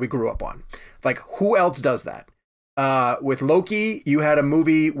television that we grew up on. Like, who else does that? With Loki, you had a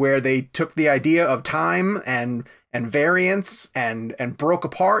movie where they took the idea of time and variance and broke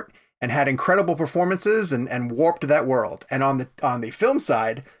apart and had incredible performances and warped that world. And on the film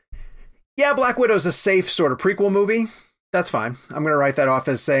side, yeah, Black Widow's a safe sort of prequel movie. That's fine. I'm going to write that off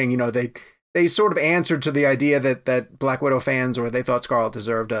as saying, they sort of answered to the idea that Black Widow fans, or they thought Scarlett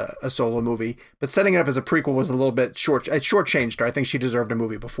deserved a solo movie. But setting it up as a prequel was a little bit shortchanged her. I think she deserved a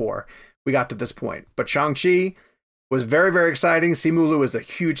movie before we got to this point. But Shang-Chi was very, very exciting. Simu Liu is a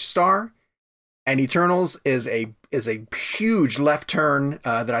huge star. And Eternals is a huge left turn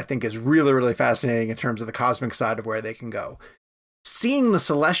that I think is really, really fascinating in terms of the cosmic side of where they can go. Seeing the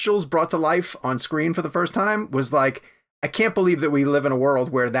Celestials brought to life on screen for the first time was like, I can't believe that we live in a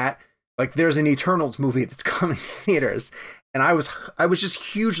world where that, like there's an Eternals movie that's coming to theaters, and I was just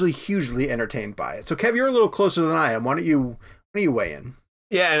hugely entertained by it. So Kev, you're a little closer than I am. Why don't you weigh in?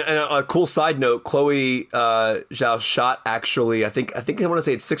 Yeah, and a cool side note, Chloe Zhao shot actually, I think I want to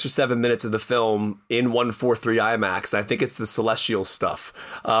say it's 6 or 7 minutes of the film in 1:4:3 IMAX. I think it's the Celestial stuff.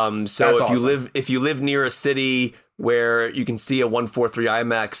 So That's if awesome. you live near a city where you can see a 1:4:3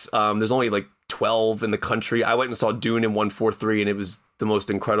 IMAX, there's only like 12 in the country. I went and saw Dune in 1:4:3, and it was the most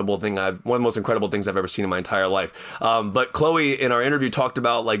incredible thing one of the most incredible things I've ever seen in my entire life. But Chloe in our interview talked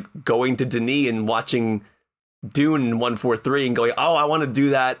about like going to Denis and watching Dune in 1:4:3 and going, oh, I want to do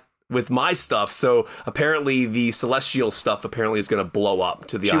that with my stuff. So apparently the Celestial stuff apparently is going to blow up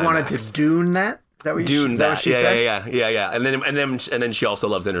to the She IMAX. wanted to Dune that? Is that what Dune is that that. what she said? Yeah. And then she also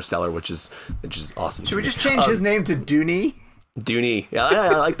loves Interstellar, which is awesome. Should we just change his name to Dooney? Dooney. Yeah,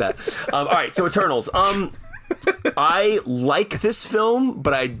 I like that. All right, so Eternals. I like this film,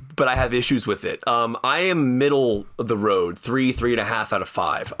 but I have issues with it. I am middle of the road, 3.5 out of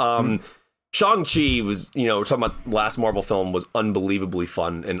 5. Shang-Chi was, we're talking about the last Marvel film, was unbelievably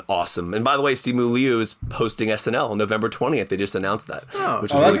fun and awesome. And by the way, Simu Liu is hosting SNL on November 20th. They just announced that,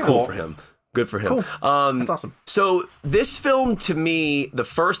 which is really cool for him. Good for him. Cool. That's awesome. So this film, to me, the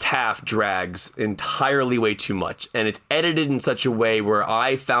first half drags entirely way too much, and it's edited in such a way where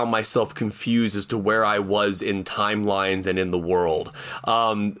I found myself confused as to where I was in timelines and in the world.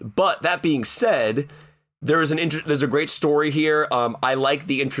 But that being said, there's a great story here. I like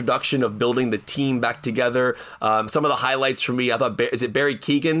the introduction of building the team back together. Some of the highlights for me, I thought, is it Barry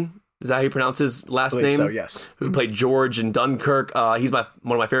Keoghan? Is that how you pronounce his last name? So, yes. Who played George in Dunkirk. He's one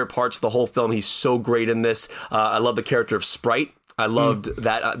of my favorite parts of the whole film. He's so great in this. I love the character of Sprite. I loved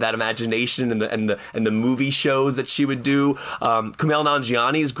that imagination and the movie shows that she would do. Kumail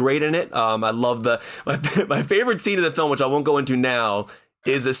Nanjiani is great in it. I love my favorite scene of the film, which I won't go into now,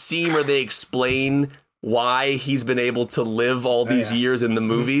 is a scene where they explain why he's been able to live all these years in the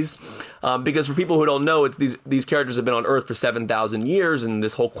movies. Because for people who don't know, it's these characters have been on Earth for 7,000 years, and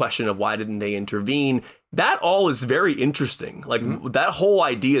this whole question of why didn't they intervene, that all is very interesting. Like that whole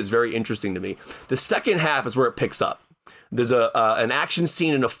idea is very interesting to me. The second half is where it picks up. There's an action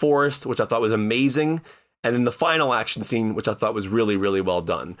scene in a forest, which I thought was amazing. And then the final action scene, which I thought was really, really well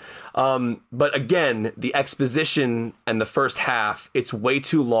done. But again, the exposition and the first half, it's way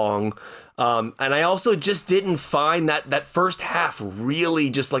too long. And I also just didn't find that first half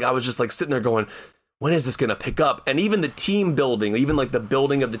really just like, I was just like sitting there going, when is this going to pick up? And even the team building, even like the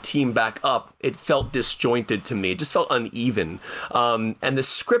building of the team back up, it felt disjointed to me. It just felt uneven. And the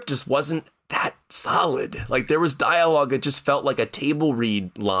script just wasn't that solid. Like there was dialogue that just felt like a table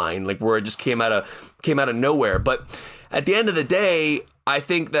read line, like where it just came out of nowhere. But at the end of the day, I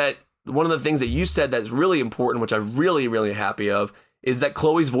think that one of the things that you said that's really important, which I'm really, really happy of, is that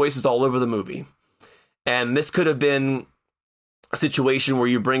Chloe's voice is all over the movie. And this could have been a situation where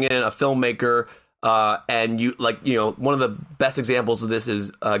you bring in a filmmaker and you one of the best examples of this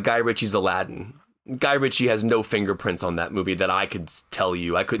is Guy Ritchie's Aladdin. Guy Ritchie has no fingerprints on that movie that I could tell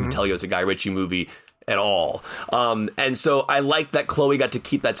you. I couldn't tell you it's a Guy Ritchie movie at all. And so I like that Chloe got to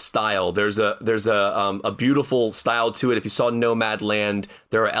keep that style. There's a beautiful style to it. If you saw Nomadland,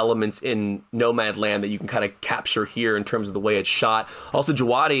 there are elements in Nomadland that you can kind of capture here in terms of the way it's shot. Also,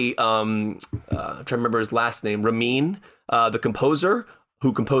 Djawadi, I'm trying to remember his last name, Ramin, the composer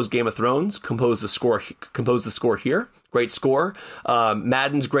who composed Game of Thrones, composed the score here. Great score.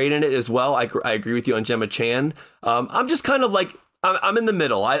 Madden's great in it as well. I agree with you on Gemma Chan. I'm just kind of like, I'm in the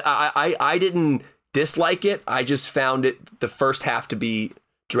middle. I didn't dislike it. I just found it the first half to be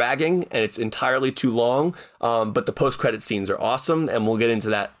dragging and it's entirely too long. But the post-credit scenes are awesome, and we'll get into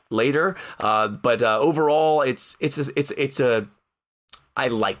that later. But overall, I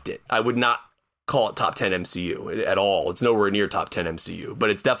liked it. I would not call it top 10 MCU at all. It's nowhere near top 10 MCU, but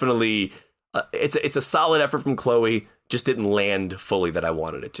it's definitely it's a solid effort from Chloe. Just didn't land fully that I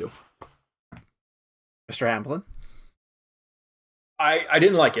wanted it to. Mr. Hamblin? I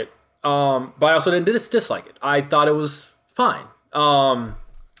didn't like it, but I also didn't dislike it. I thought it was fine. And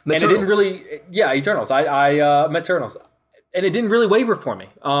it didn't really, Eternals. I met Eternals, and it didn't really waver for me.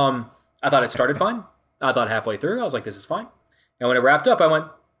 I thought it started fine. I thought halfway through, I was like, this is fine. And when it wrapped up, I went,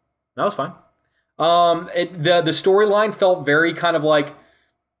 that was fine. The storyline felt very kind of like,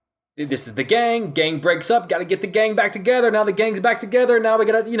 this is the gang breaks up, got to get the gang back together. Now the gang's back together. Now we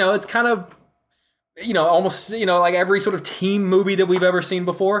got to, it's kind of, almost, like every sort of team movie that we've ever seen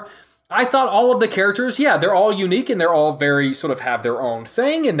before. I thought all of the characters, they're all unique and they're all very sort of have their own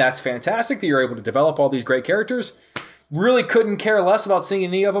thing. And that's fantastic that you're able to develop all these great characters. really couldn't care less about seeing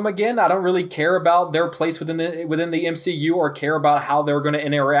any of them again. I don't really care about their place within the MCU or care about how they're going to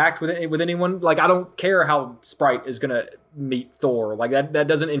interact with anyone. Like, I don't care how Sprite is going to meet Thor. Like, that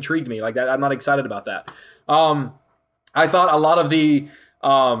doesn't intrigue me. Like, that I'm not excited about that. I thought a lot of the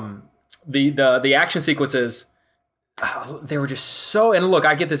action sequences, they were just so. And look,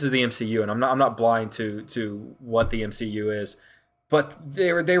 I get this is the MCU, and I'm not blind to what the MCU is. But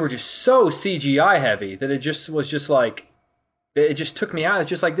they were just so CGI heavy that it just was just like, it just took me out. It's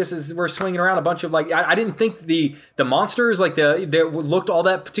just like, we're swinging around a bunch of like, I didn't think the monsters like they looked all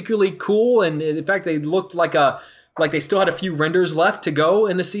that particularly cool, and in fact they looked like they still had a few renders left to go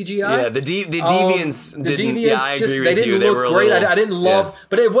in the CGI. Yeah, the deviants didn't. Yeah, I agree with they didn't you. Look great. Little, I didn't love,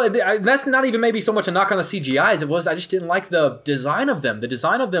 but that's not even maybe so much a knock on the CGI as it was I just didn't like the design of them. The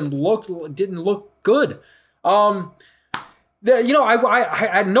design of them didn't look good. I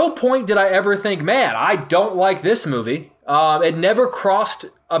at no point did I ever think, man, I don't like this movie. It never crossed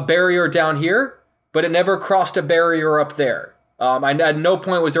a barrier down here, but it never crossed a barrier up there. At no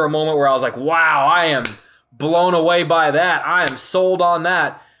point was there a moment where I was like, wow, I am blown away by that. I am sold on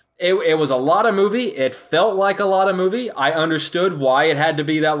that. It was a lot of movie. It felt like a lot of movie. I understood why it had to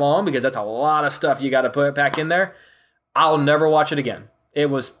be that long, because that's a lot of stuff you got to put back in there. I'll never watch it again. I'm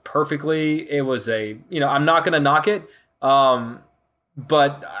not going to knock it.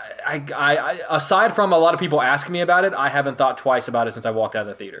 But I aside from a lot of people asking me about it, I haven't thought twice about it since I walked out of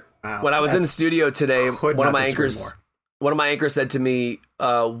the theater. Wow. When I was in the studio today, one of my anchors said to me,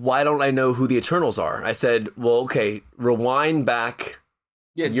 why don't I know who the Eternals are? I said, well, okay, rewind back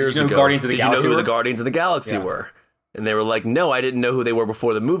years ago. Guardians of the Galaxy did you know who the Guardians of the Galaxy were? And they were like, no, I didn't know who they were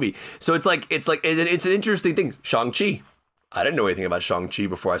before the movie. So it's an interesting thing. Shang-Chi. I didn't know anything about Shang-Chi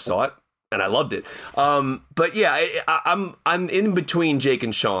before I saw it, and I loved it. But yeah, I'm in between Jake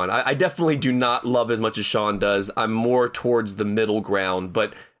and Sean. I definitely do not love as much as Sean does. I'm more towards the middle ground.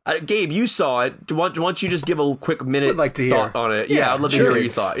 But Gabe, you saw it. Why don't you just give a quick minute thought on it? Yeah, I'd love to hear what you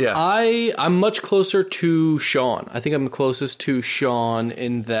thought. Yeah, I'm much closer to Sean. I think I'm closest to Sean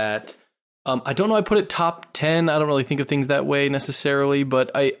in that. I don't know. I put it top 10. I don't really think of things that way necessarily,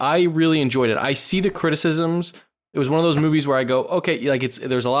 but I really enjoyed it. I see the criticisms. It was one of those movies where I go, okay, like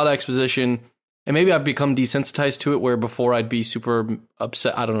there's a lot of exposition, and maybe I've become desensitized to it, where before I'd be super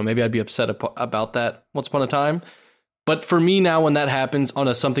upset. I don't know. Maybe I'd be upset about that once upon a time. But for me now, when that happens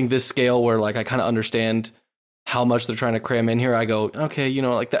on something this scale, where like I kind of understand how much they're trying to cram in here, I go, okay,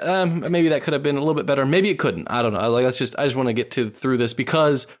 like that. Maybe that could have been a little bit better. Maybe it couldn't. I don't know. Like I just want to get through this,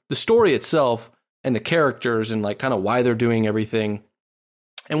 because the story itself and the characters and like kind of why they're doing everything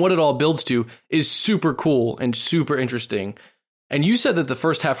and what it all builds to is super cool and super interesting. And you said that the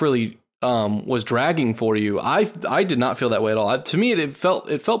first half really was dragging for you. I did not feel that way at all. To me, it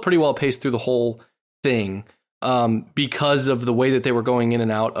felt pretty well paced through the whole thing, because of the way that they were going in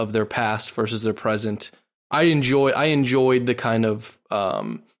and out of their past versus their present. I enjoyed the kind of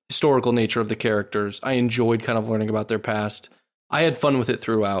historical nature of the characters. I enjoyed kind of learning about their past. I had fun with it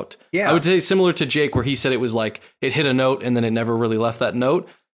throughout. Yeah. I would say similar to Jake, where he said it was like it hit a note and then it never really left that note.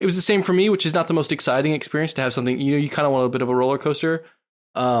 It was the same for me, which is not the most exciting experience to have something, you kind of want a bit of a roller coaster.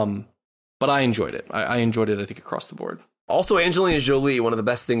 But I enjoyed it. I enjoyed it, I think, across the board. Also, Angelina Jolie, one of the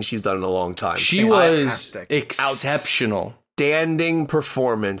best things she's done in a long time. She was exceptional. Outstanding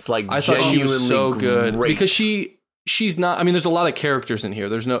performance. Like, I thought she was so good. Because she's not, I mean, there's a lot of characters in here.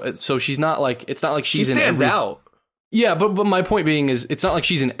 So she's not like, it's not like she stands out. Yeah, but my point being is, it's not like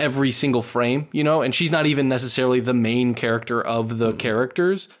she's in every single frame, and she's not even necessarily the main character of the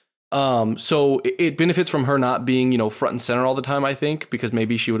characters. So it benefits from her not being, front and center all the time, I think, because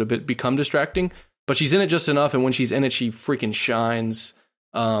maybe she would have become distracting. But she's in it just enough, and when she's in it, she freaking shines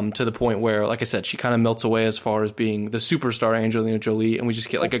to the point where, like I said, she kind of melts away as far as being the superstar Angelina Jolie, and we just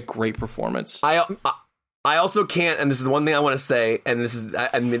get like a great performance. I also can't, and this is one thing I want to say, and this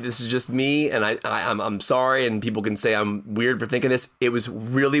is just me, and I'm sorry, and people can say I'm weird for thinking this. It was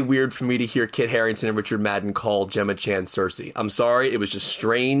really weird for me to hear Kit Harington and Richard Madden call Gemma Chan Cersei. I'm sorry, it was just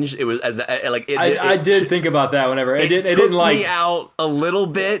strange. It was I did think about that whenever it didn't like me out a little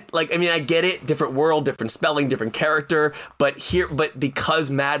bit. Like, I mean, I get it, different world, different spelling, different character, but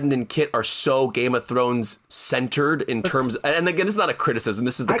because Madden and Kit are so Game of Thrones centered in terms, and again, this is not a criticism.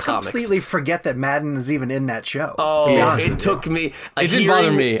 This is the comics. I completely forget that Madden is even in that show. Oh, it took me. It didn't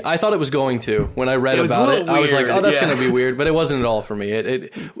bother me. I thought it was going to when I read about it. I was like, oh, that's going to be weird, but it wasn't at all for me.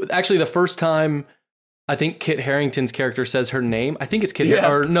 It actually, the first time I think Kit Harington's character says her name, I think it's Kit.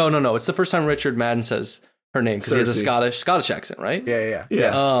 Yeah. Or no. It's the first time Richard Madden says her name, because he has a Scottish accent, right? Yeah.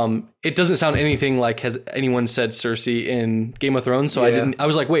 Yes. It doesn't sound anything like has anyone said Cersei in Game of Thrones. So I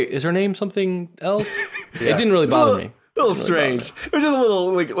was like, wait, is her name something else? It didn't really bother me. little strange. It was just a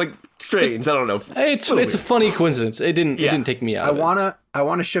little like strange. I don't know. It's a funny coincidence. It didn't take me out. I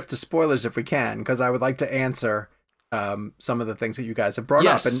want to shift to spoilers if we can, because I would like to answer some of the things that you guys have brought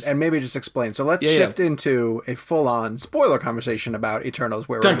up and maybe just explain. So let's shift into a full-on spoiler conversation about Eternals,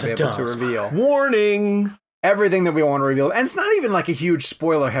 where we're going to be able to reveal warning everything that we want to reveal. And it's not even like a huge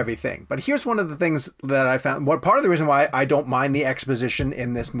spoiler-heavy thing. But here's one of the things that I found. What part of the reason why I don't mind the exposition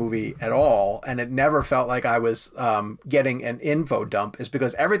in this movie at all, and it never felt like I was getting an info dump, is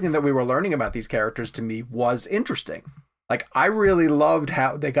because everything that we were learning about these characters to me was interesting. Like, I really loved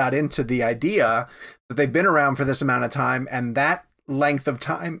how they got into the idea that they've been around for this amount of time, and that length of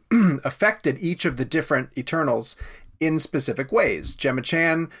time affected each of the different Eternals in specific ways. Gemma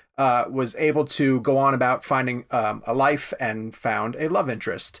Chan was able to go on about finding a life and found a love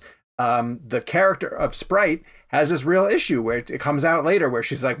interest. The character of Sprite has this real issue where it comes out later where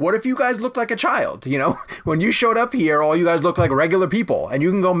she's like, what if you guys looked like a child? You know, when you showed up here, all you guys look like regular people and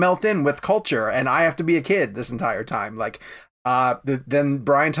you can go melt in with culture and I have to be a kid this entire time. Like, then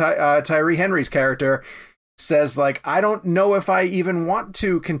Brian Tyree Henry's character says, like, I don't know if I even want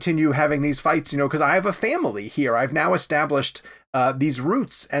to continue having these fights, you know, because I have a family here. I've now established these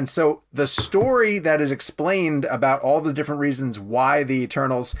roots. And so the story that is explained about all the different reasons why the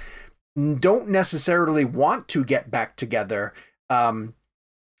Eternals don't necessarily want to get back together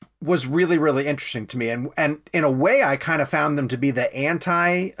was really, really interesting to me. And in a way, I kind of found them to be the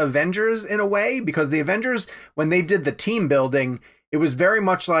anti-Avengers in a way, because the Avengers, when they did the team building, it was very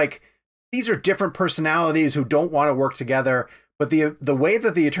much like, these are different personalities who don't want to work together. But the way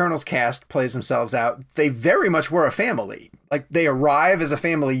that the Eternals cast plays themselves out, they very much were a family. Like, they arrive as a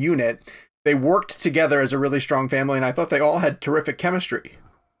family unit. They worked together as a really strong family, and I thought they all had terrific chemistry.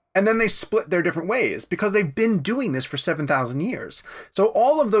 And then they split their different ways because they've been doing this for 7,000 years. So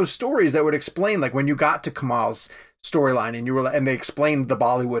all of those stories that would explain, like when you got to Kamal's storyline and they explained the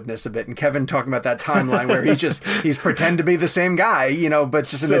Bollywoodness of it, and Kevin talking about that timeline where he's pretend to be the same guy, you know, but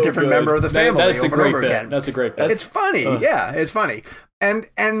just in a different member of the family over and over again. That's a great bit. It's funny. Yeah, it's funny.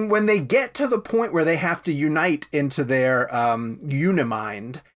 And when they get to the point where they have to unite into their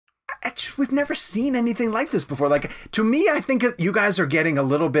Unimind, we've never seen anything like this before. Like, to me, I think you guys are getting a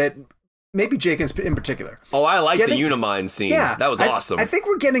little bit, maybe Jake in particular. Oh, I like the Unimind scene. Yeah, that was awesome. I think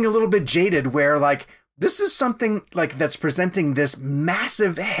we're getting a little bit jaded where, like, this is something like that's presenting this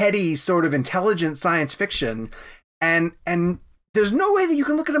massive, heady sort of intelligent science fiction. And there's no way that you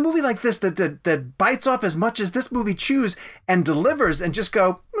can look at a movie like this that bites off as much as this movie chews and delivers and just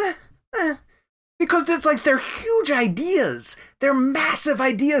go, because it's like, they're huge ideas. They're massive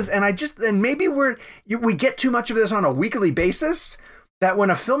ideas. And maybe we get too much of this on a weekly basis, that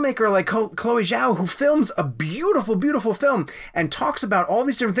when a filmmaker like Chloe Zhao, who films a beautiful, beautiful film and talks about all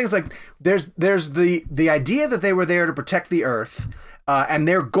these different things, like there's the idea that they were there to protect the Earth, and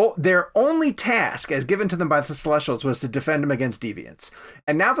their only task as given to them by the Celestials was to defend them against deviants.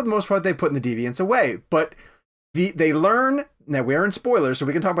 And now for the most part, they've put the deviants away, but they learn. Now, we're in spoilers, so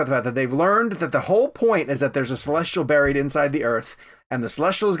we can talk about the fact that they've learned that the whole point is that there's a Celestial buried inside the Earth, and the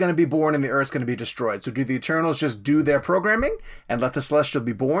Celestial is going to be born and the Earth's going to be destroyed. So do the Eternals just do their programming and let the Celestial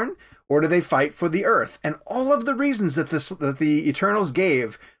be born, or do they fight for the Earth? And all of the reasons that the Eternals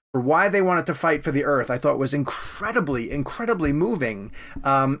gave for why they wanted to fight for the Earth, I thought was incredibly, incredibly moving,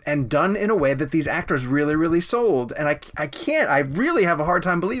 and done in a way that these actors really, really sold. And I really have a hard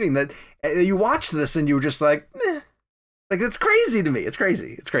time believing that you watched this and you were just like, like, it's crazy to me. It's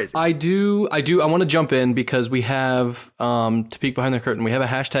crazy. I want to jump in because we have, to peek behind the curtain, we have a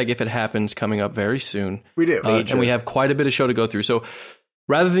hashtag If It Happens coming up very soon. We do. And we have quite a bit of show to go through. So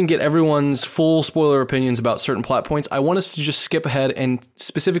rather than get everyone's full spoiler opinions about certain plot points, I want us to just skip ahead and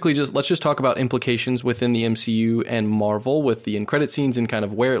specifically let's just talk about implications within the MCU and Marvel with the end credit scenes and kind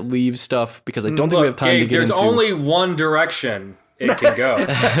of where it leaves stuff, because I don't think we have time to get into. There's only one direction it can go.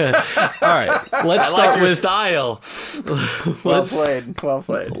 All right, let's start with style. Well played.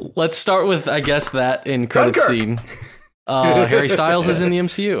 Let's start with, I guess, that in credit scene. Harry Styles is in the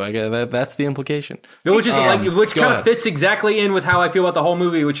MCU. I guess that's the implication. Which kind of fits exactly in with how I feel about the whole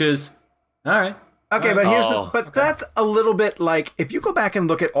movie, which is all right. Okay, but that's a little bit like, if you go back and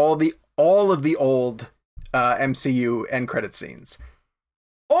look at all of the old MCU end credit scenes,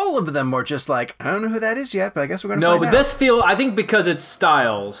 all of them were just like, I don't know who that is yet, but I guess we're going to find out. I think because it's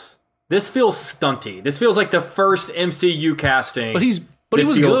Styles, this feels stunty. This feels like the first MCU casting. But he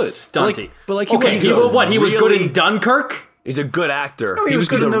was good. Stunty. He was good in Dunkirk? He's a good actor. No, he was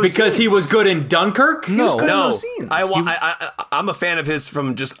good in those because scenes. He was good in Dunkirk? He was good in those scenes. I'm a fan of his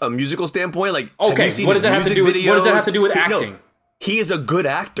from just a musical standpoint. Like, okay, what does that have to do with acting? No, he is a good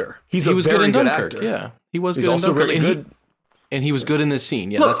actor. He was good in Dunkirk. Yeah. He was He's good also in Dunkirk, really good. and he was good in this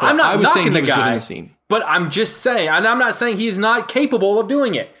scene. Yeah, Look, that's what I'm not I was saying. knocking He was the good in guy, the scene. but I'm just saying, and I'm not saying he's not capable of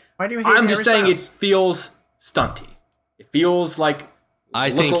doing it. Why do you hate I'm Harry just saying Styles? it feels stunty. It feels like. I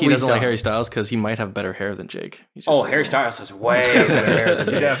look think what he we've doesn't like done. Harry Styles because he might have better hair than Jake. He's just Harry Styles has way better hair than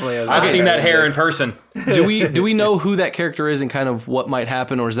He me. definitely has. I've way seen better that hair than in person. Do we know who that character is and kind of what might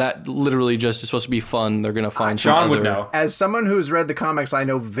happen, or is that literally just supposed to be fun? They're going to find some Sean would other- know. As someone who's read the comics, I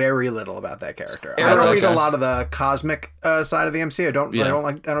know very little about that character. Yeah, I don't okay. read a lot of the cosmic side of the MCU. I don't. Yeah.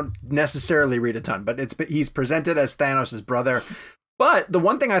 I don't necessarily read a ton. But he's presented as Thanos' brother. But the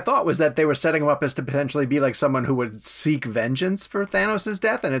one thing I thought was that they were setting him up as to potentially be like someone who would seek vengeance for Thanos'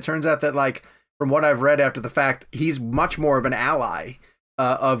 death, and it turns out that, like, from what I've read after the fact, he's much more of an ally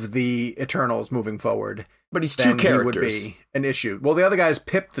of the Eternals moving forward. But he's than two he would characters. be an issue. Well, the other guy's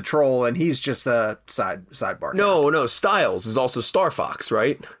Pip the Troll, and he's just a sidebar. No, Styles is also Star Fox,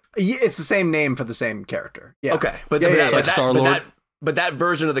 right? It's the same name for the same character. Yeah. Okay, but, Yeah, but, yeah, that, yeah. Like Star-Lord? but that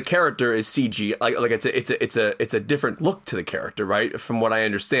version of the character is CG. Like it's a different look to the character, right? From what I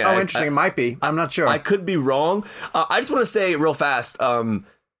understand. Oh, interesting. It might be. I'm not sure. I could be wrong. I just want to say real fast.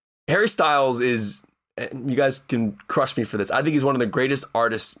 Harry Styles is. You guys can crush me for this. I think he's one of the greatest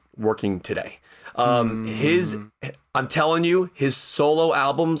artists working today. I'm telling you, his solo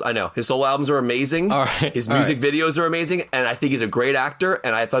albums, are amazing. All right, His all music videos are amazing, and I think he's a great actor,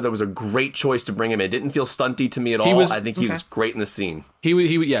 and I thought that was a great choice to bring him in. It didn't feel stunty to me at all. I think he was great in the scene. He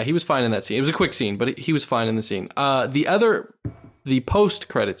was fine in that scene. It was a quick scene, but he was fine in the scene. The post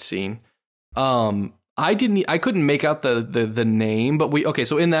credits scene, I couldn't make out the name, but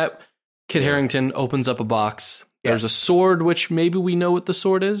so in that, Kit Harington opens up a box. There's a sword, which maybe we know what the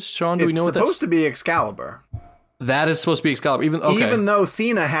sword is. Sean, do we know what that's supposed to be Excalibur? That is supposed to be Excalibur. Even though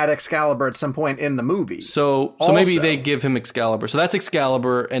Thena had Excalibur at some point in the movie. So maybe they give him Excalibur. So that's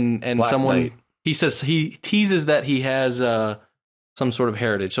Excalibur, and Black someone Knight. he teases that he has some sort of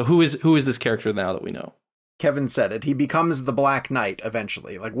heritage. So who is this character now that we know? Kevin said it. He becomes the Black Knight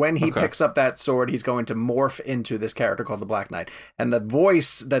eventually. Like, when he picks up that sword, he's going to morph into this character called the Black Knight. And the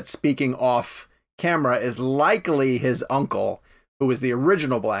voice that's speaking off camera is likely his uncle, who is the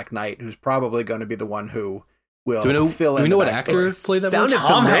original Black Knight, who's probably going to be the one who will fill in. Do we know the what actor played that? Sounded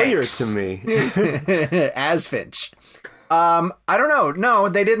Tom familiar Hanks. to me. as Finch. I don't know. No,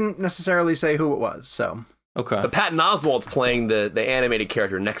 they didn't necessarily say who it was. So Okay. But Patton Oswalt's playing the animated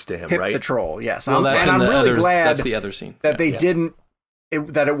character next to him, Pip right? the Troll. Yes, Well, I'm in the really other, glad that's the other scene. that they didn't.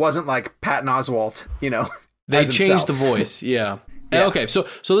 That it wasn't like Patton Oswalt. They as changed himself. the voice. Yeah. Yeah. Okay. So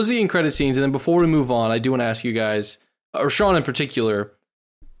those are the end credit scenes, and then before we move on, I do want to ask you guys, or Sean in particular,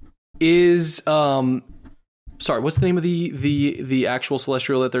 is sorry, what's the name of the actual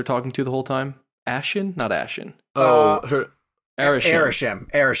celestial that they're talking to the whole time? Ashen? Not Ashen. Her, Arishem.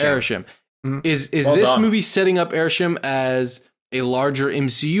 Arishem. Mhm. Is Well this done. movie setting up Arishem as a larger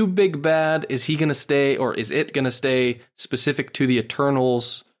MCU big bad? Is he going to stay, or is it going to stay specific to the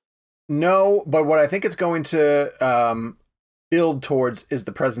Eternals? No, but what I think it's going to build towards is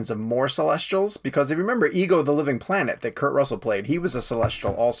the presence of more Celestials. Because if you remember Ego the Living Planet that Kurt Russell played, he was a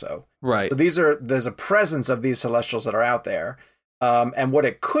Celestial also. Right. So there's a presence of these Celestials that are out there. And what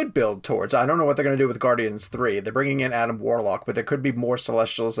it could build towards, I don't know what they're going to do with Guardians 3. They're bringing in Adam Warlock, but there could be more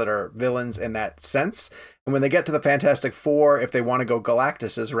Celestials that are villains in that sense. And when they get to the Fantastic Four, if they want to go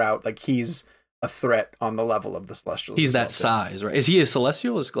Galactus's route, like, he's a threat on the level of the Celestials. He's as that well, too. size, right? Is he a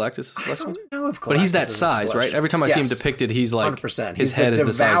Celestial? Is Galactus a I Celestial? don't know if But he's Galactus that is a size, right? Celestial. Every time I see him Yes. depicted, he's like 100%. his He's head the is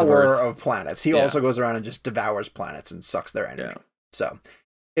the size of devourer Earth. of planets. He Yeah. also goes around and just devours planets and sucks their energy. Yeah. So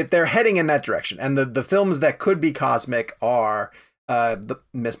they're heading in that direction. And the films that could be cosmic are the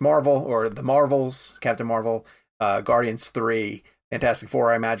Miss Marvel or the Marvels, Captain Marvel, Guardians 3, Fantastic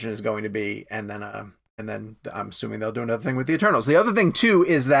Four, I imagine, is going to be, and then I'm assuming they'll do another thing with the Eternals. The other thing too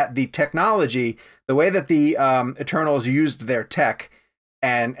is that the technology, the way that the Eternals used their tech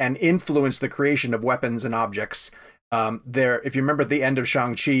and influenced the creation of weapons and objects. If you remember at the end of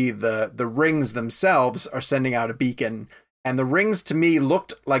Shang-Chi, the rings themselves are sending out a beacon, and the rings to me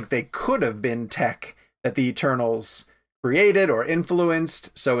looked like they could have been tech that the Eternals created or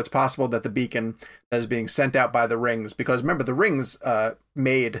influenced. So it's possible that the beacon that is being sent out by the rings, because remember the rings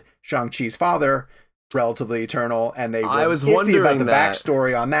made Shang-Chi's father relatively eternal, and they were I was iffy wondering about the that.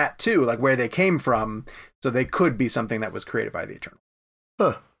 backstory on that too, like where they came from. So they could be something that was created by the Eternal.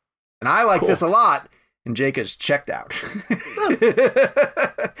 Huh. And I like Cool. this a lot. And Jake is checked out.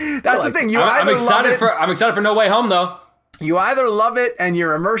 That's the thing. You I'm either love excited it. I'm excited for No Way Home though. You either love it and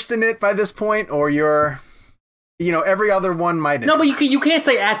you're immersed in it by this point, or you're, every other one might. No, but you can't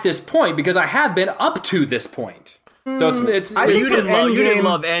say at this point, because I have been up to this point. So it's I think You didn't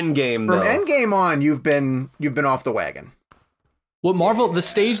love Endgame, though. From Endgame on, you've been off the wagon. The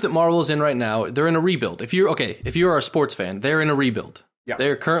stage that Marvel is in right now, they're in a rebuild. If you're a sports fan, they're in a rebuild. Yeah.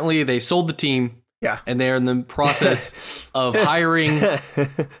 They sold the team. Yeah. And they're in the process of hiring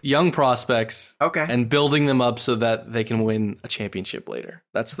young prospects and building them up so that they can win a championship later.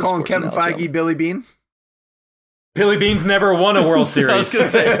 That's the calling sports Kevin analogy. Feige Billy Bean. Billy Bean's never won a World Series. I was going to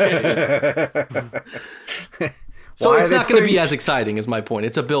say. So it's not going to be as exciting, is my point.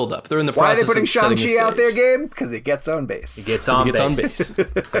 It's a build-up. They're in the process of Why are they putting setting Shang-Chi out there, Gabe? Because he gets on base. He gets on base.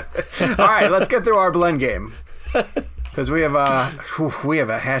 All right, let's get through our blend game. Because we have a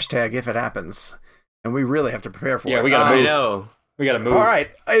hashtag if it happens. And we really have to prepare for it. Yeah, we got to move. I know. We got to move. All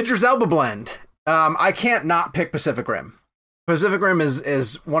right, Idris Elba blend. I can't not pick Pacific Rim. Pacific Rim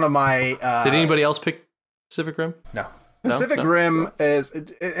is one of my... Did anybody else pick Pacific Rim? No. Pacific Rim is,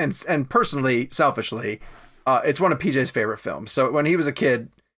 and personally, selfishly, it's one of PJ's favorite films. So when he was a kid,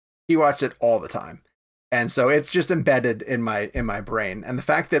 he watched it all the time. And so it's just embedded in my brain. And the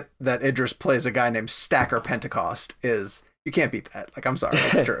fact that Idris plays a guy named Stacker Pentecost is... You can't beat that. Like, I'm sorry.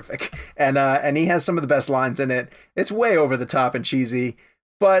 It's terrific. And he has some of the best lines in it. It's way over the top and cheesy.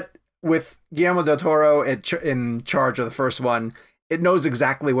 But with Guillermo del Toro in charge of the first one, it knows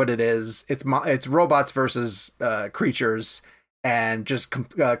exactly what it is. It's robots versus creatures and just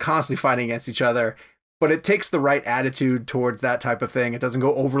constantly fighting against each other. But it takes the right attitude towards that type of thing. It doesn't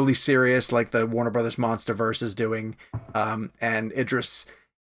go overly serious like the Warner Brothers MonsterVerse is doing. And Idris...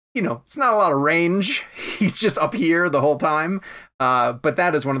 it's not a lot of range. He's just up here the whole time. But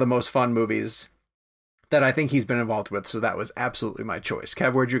that is one of the most fun movies that I think he's been involved with. So that was absolutely my choice.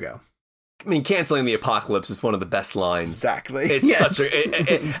 Kev, where'd you go? I mean, canceling the apocalypse is one of the best lines. Exactly. It's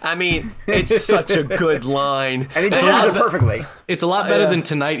such a good line. And he delivers it perfectly. It's a lot better than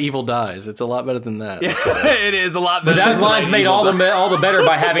Tonight Evil Dies. It's a lot better than that. Yeah, it is a lot better. But that than line's Tonight made Evil all Dies. the better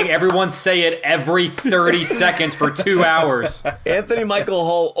by having everyone say it every 30 seconds for 2 hours. Anthony Michael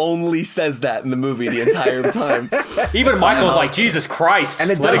Hall only says that in the movie the entire time. Even Michael's like, Jesus Christ.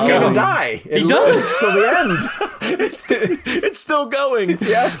 And it let doesn't go. even die. It He does. lives till the end. It's still going.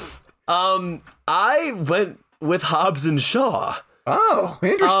 Yes. I went with Hobbs and Shaw. Oh,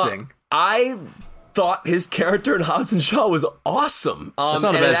 interesting. I thought his character in Hobbs and Shaw was awesome. That's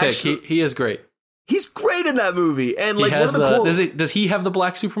not a bad pick. He is great. He's great in that movie. And He like has one of the cool... does he have the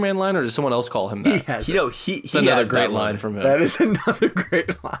Black Superman line, or does someone else call him that? He has he It's another has great that line from him. That is another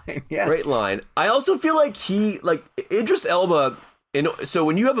great line. Yes. Great line. I also feel like Idris Elba. So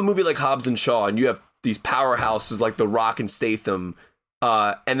when you have a movie like Hobbs and Shaw, and you have these powerhouses like The Rock and Statham,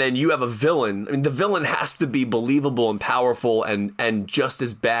 and then you have a villain. I mean, the villain has to be believable and powerful and just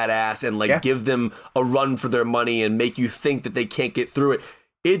as badass and give them a run for their money and make you think that they can't get through it.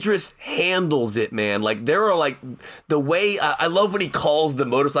 Idris handles it, man. Like, there are like the way I love when he calls the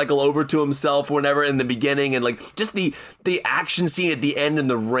motorcycle over to himself whenever in the beginning, and like just the action scene at the end in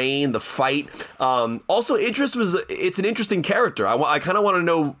the rain, the fight. Also, Idris it's an interesting character. I kind of want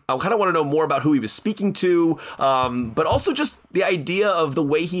to know more about who he was speaking to, but also just the idea of the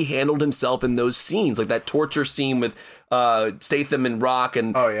way he handled himself in those scenes, like that torture scene with Statham and Rock,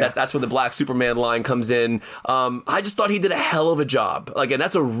 and that's where the Black Superman line comes in. I just thought he did a hell of a job. Like, and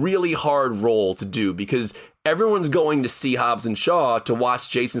that's a really hard role to do because everyone's going to see Hobbs and Shaw to watch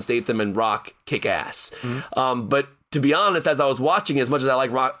Jason Statham and Rock kick ass. Mm-hmm. But to be honest, as I was watching, as much as I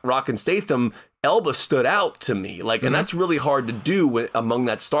like Rock and Statham, Elba stood out to me. Like, and that's really hard to do among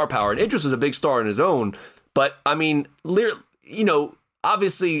that star power. And Idris is a big star in his own. But I mean,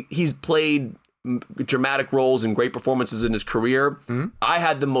 obviously he's played dramatic roles and great performances in his career. Mm-hmm. I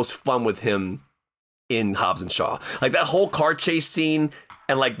had the most fun with him in Hobbs and Shaw. Like that whole car chase scene,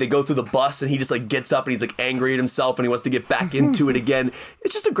 and like they go through the bus and he just like gets up and he's like angry at himself and he wants to get back into it again.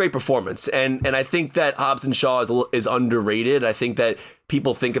 It's just a great performance. And I think that Hobbs and Shaw is underrated. I think that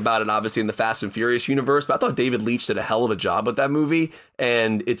people think about it obviously in the Fast and Furious universe, but I thought David Leitch did a hell of a job with that movie,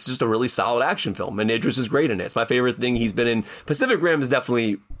 and it's just a really solid action film, and Idris is great in it. It's my favorite thing he's been in. Pacific Rim is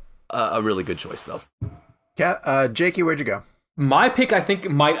definitely a really good choice, though. Jakey, where'd you go? My pick, I think,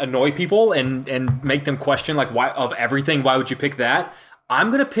 might annoy people and make them question, like, why of everything, why would you pick that? I'm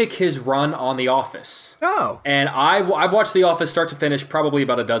going to pick his run on The Office. Oh. And I've watched The Office start to finish probably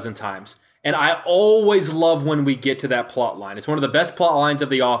about a dozen times. And I always love when we get to that plot line. It's one of the best plot lines of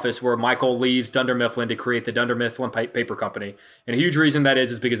The Office, where Michael leaves Dunder Mifflin to create the Dunder Mifflin Paper Company. And a huge reason that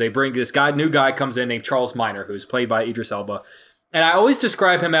is because they bring this new guy comes in named Charles Miner, who's played by Idris Elba. And I always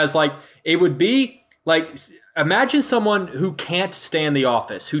describe him as like, it would be like, imagine someone who can't stand The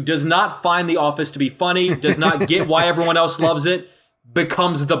Office, who does not find The Office to be funny, does not get why everyone else loves it,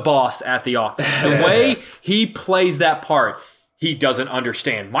 becomes the boss at the office. The way he plays that part, he doesn't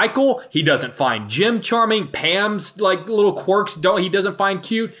understand Michael. He doesn't find Jim charming. Pam's like little quirks he doesn't find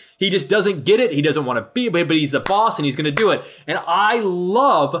cute. He just doesn't get it. He doesn't want to be, but he's the boss and he's going to do it. And I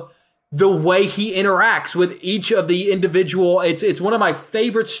love the way he interacts with each of the individual. It's one of my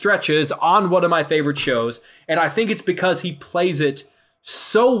favorite stretches on one of my favorite shows. And I think it's because he plays it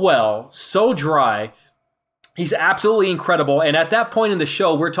so well, so dry. He's absolutely incredible. And at that point in the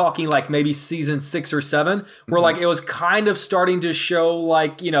show, we're talking like maybe season 6 or 7, where like it was kind of starting to show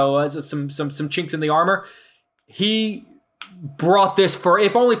like, you know, some chinks in the armor. He brought this for,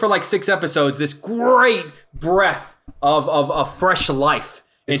 if only for like 6 episodes, this great breath of fresh life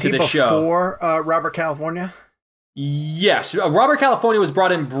into the show. Before Robert California? Yes, Robert California was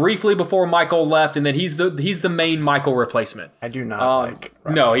brought in briefly before Michael left, and then he's the main Michael replacement. I do not like.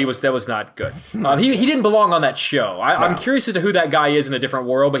 Robert. No, that was not good. He didn't belong on that show. I'm curious as to who that guy is in a different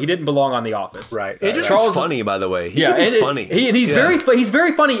world, but he didn't belong on The Office. Right. Idris is funny, by the way. He can be funny. He's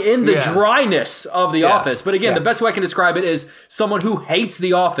very funny in the dryness of The Office. But again, the best way I can describe it is someone who hates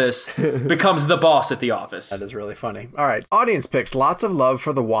The Office becomes the boss at The Office. That is really funny. All right, audience picks: lots of love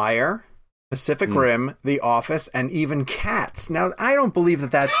for The Wire, Pacific Rim, The Office, and even Cats. Now, I don't believe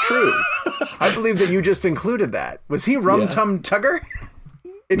that that's true. I believe that you just included that. Was he Rum Tum Tugger?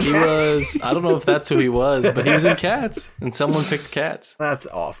 He was. I don't know if that's who he was, but he was in Cats, and someone picked Cats. That's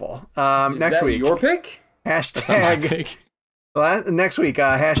awful. Next week, your pick? Hashtag. Next week,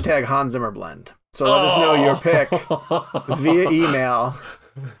 hashtag Hans Zimmer Blend. So let us know your pick via email.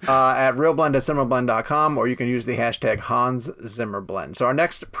 At realblend@zimmerblend.com, or you can use the hashtag Hans Zimmer Blend. So our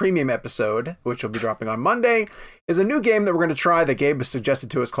next premium episode, which will be dropping on Monday, is a new game that we're going to try that Gabe has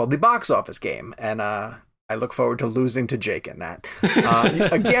suggested to us called the Box Office Game. And I look forward to losing to Jake in that.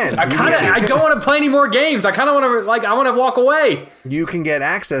 Again, I don't want to play any more games. I kind of want to I want to walk away. You can get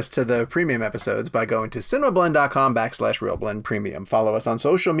access to the premium episodes by going to cinemablend.com/realblend premium. Follow us on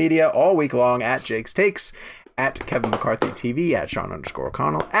social media all week long at Jake's Takes, at Kevin McCarthy TV, at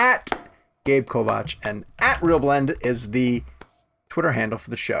Sean_O'Connell, at Gabe Kovach, and at RealBlend is the Twitter handle for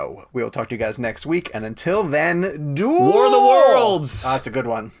the show. We will talk to you guys next week, and until then, War of the Worlds! That's a good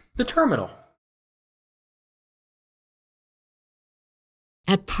one. The Terminal.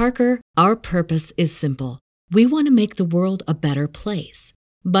 At Parker, our purpose is simple. We want to make the world a better place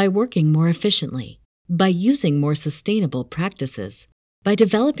by working more efficiently, by using more sustainable practices, by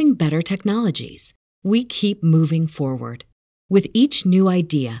developing better technologies. We keep moving forward. With each new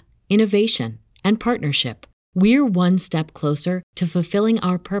idea, innovation, and partnership, we're one step closer to fulfilling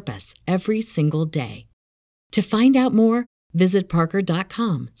our purpose every single day. To find out more, visit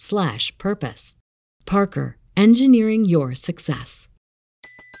parker.com/purpose. Parker, engineering your success.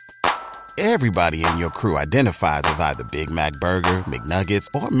 Everybody in your crew identifies as either Big Mac Burger, McNuggets,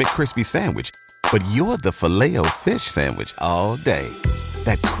 or McCrispy Sandwich. But you're the Filet-O-Fish Sandwich all day.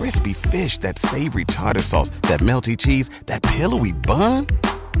 That crispy fish, that savory tartar sauce, that melty cheese, that pillowy bun.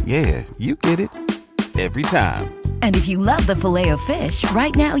 Yeah, you get it. Every time. And if you love the Filet-O-Fish,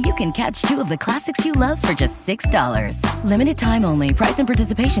 right now you can catch 2 of the classics you love for just $6. Limited time only. Price and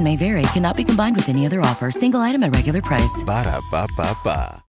participation may vary. Cannot be combined with any other offer. Single item at regular price. Ba-da-ba-ba-ba.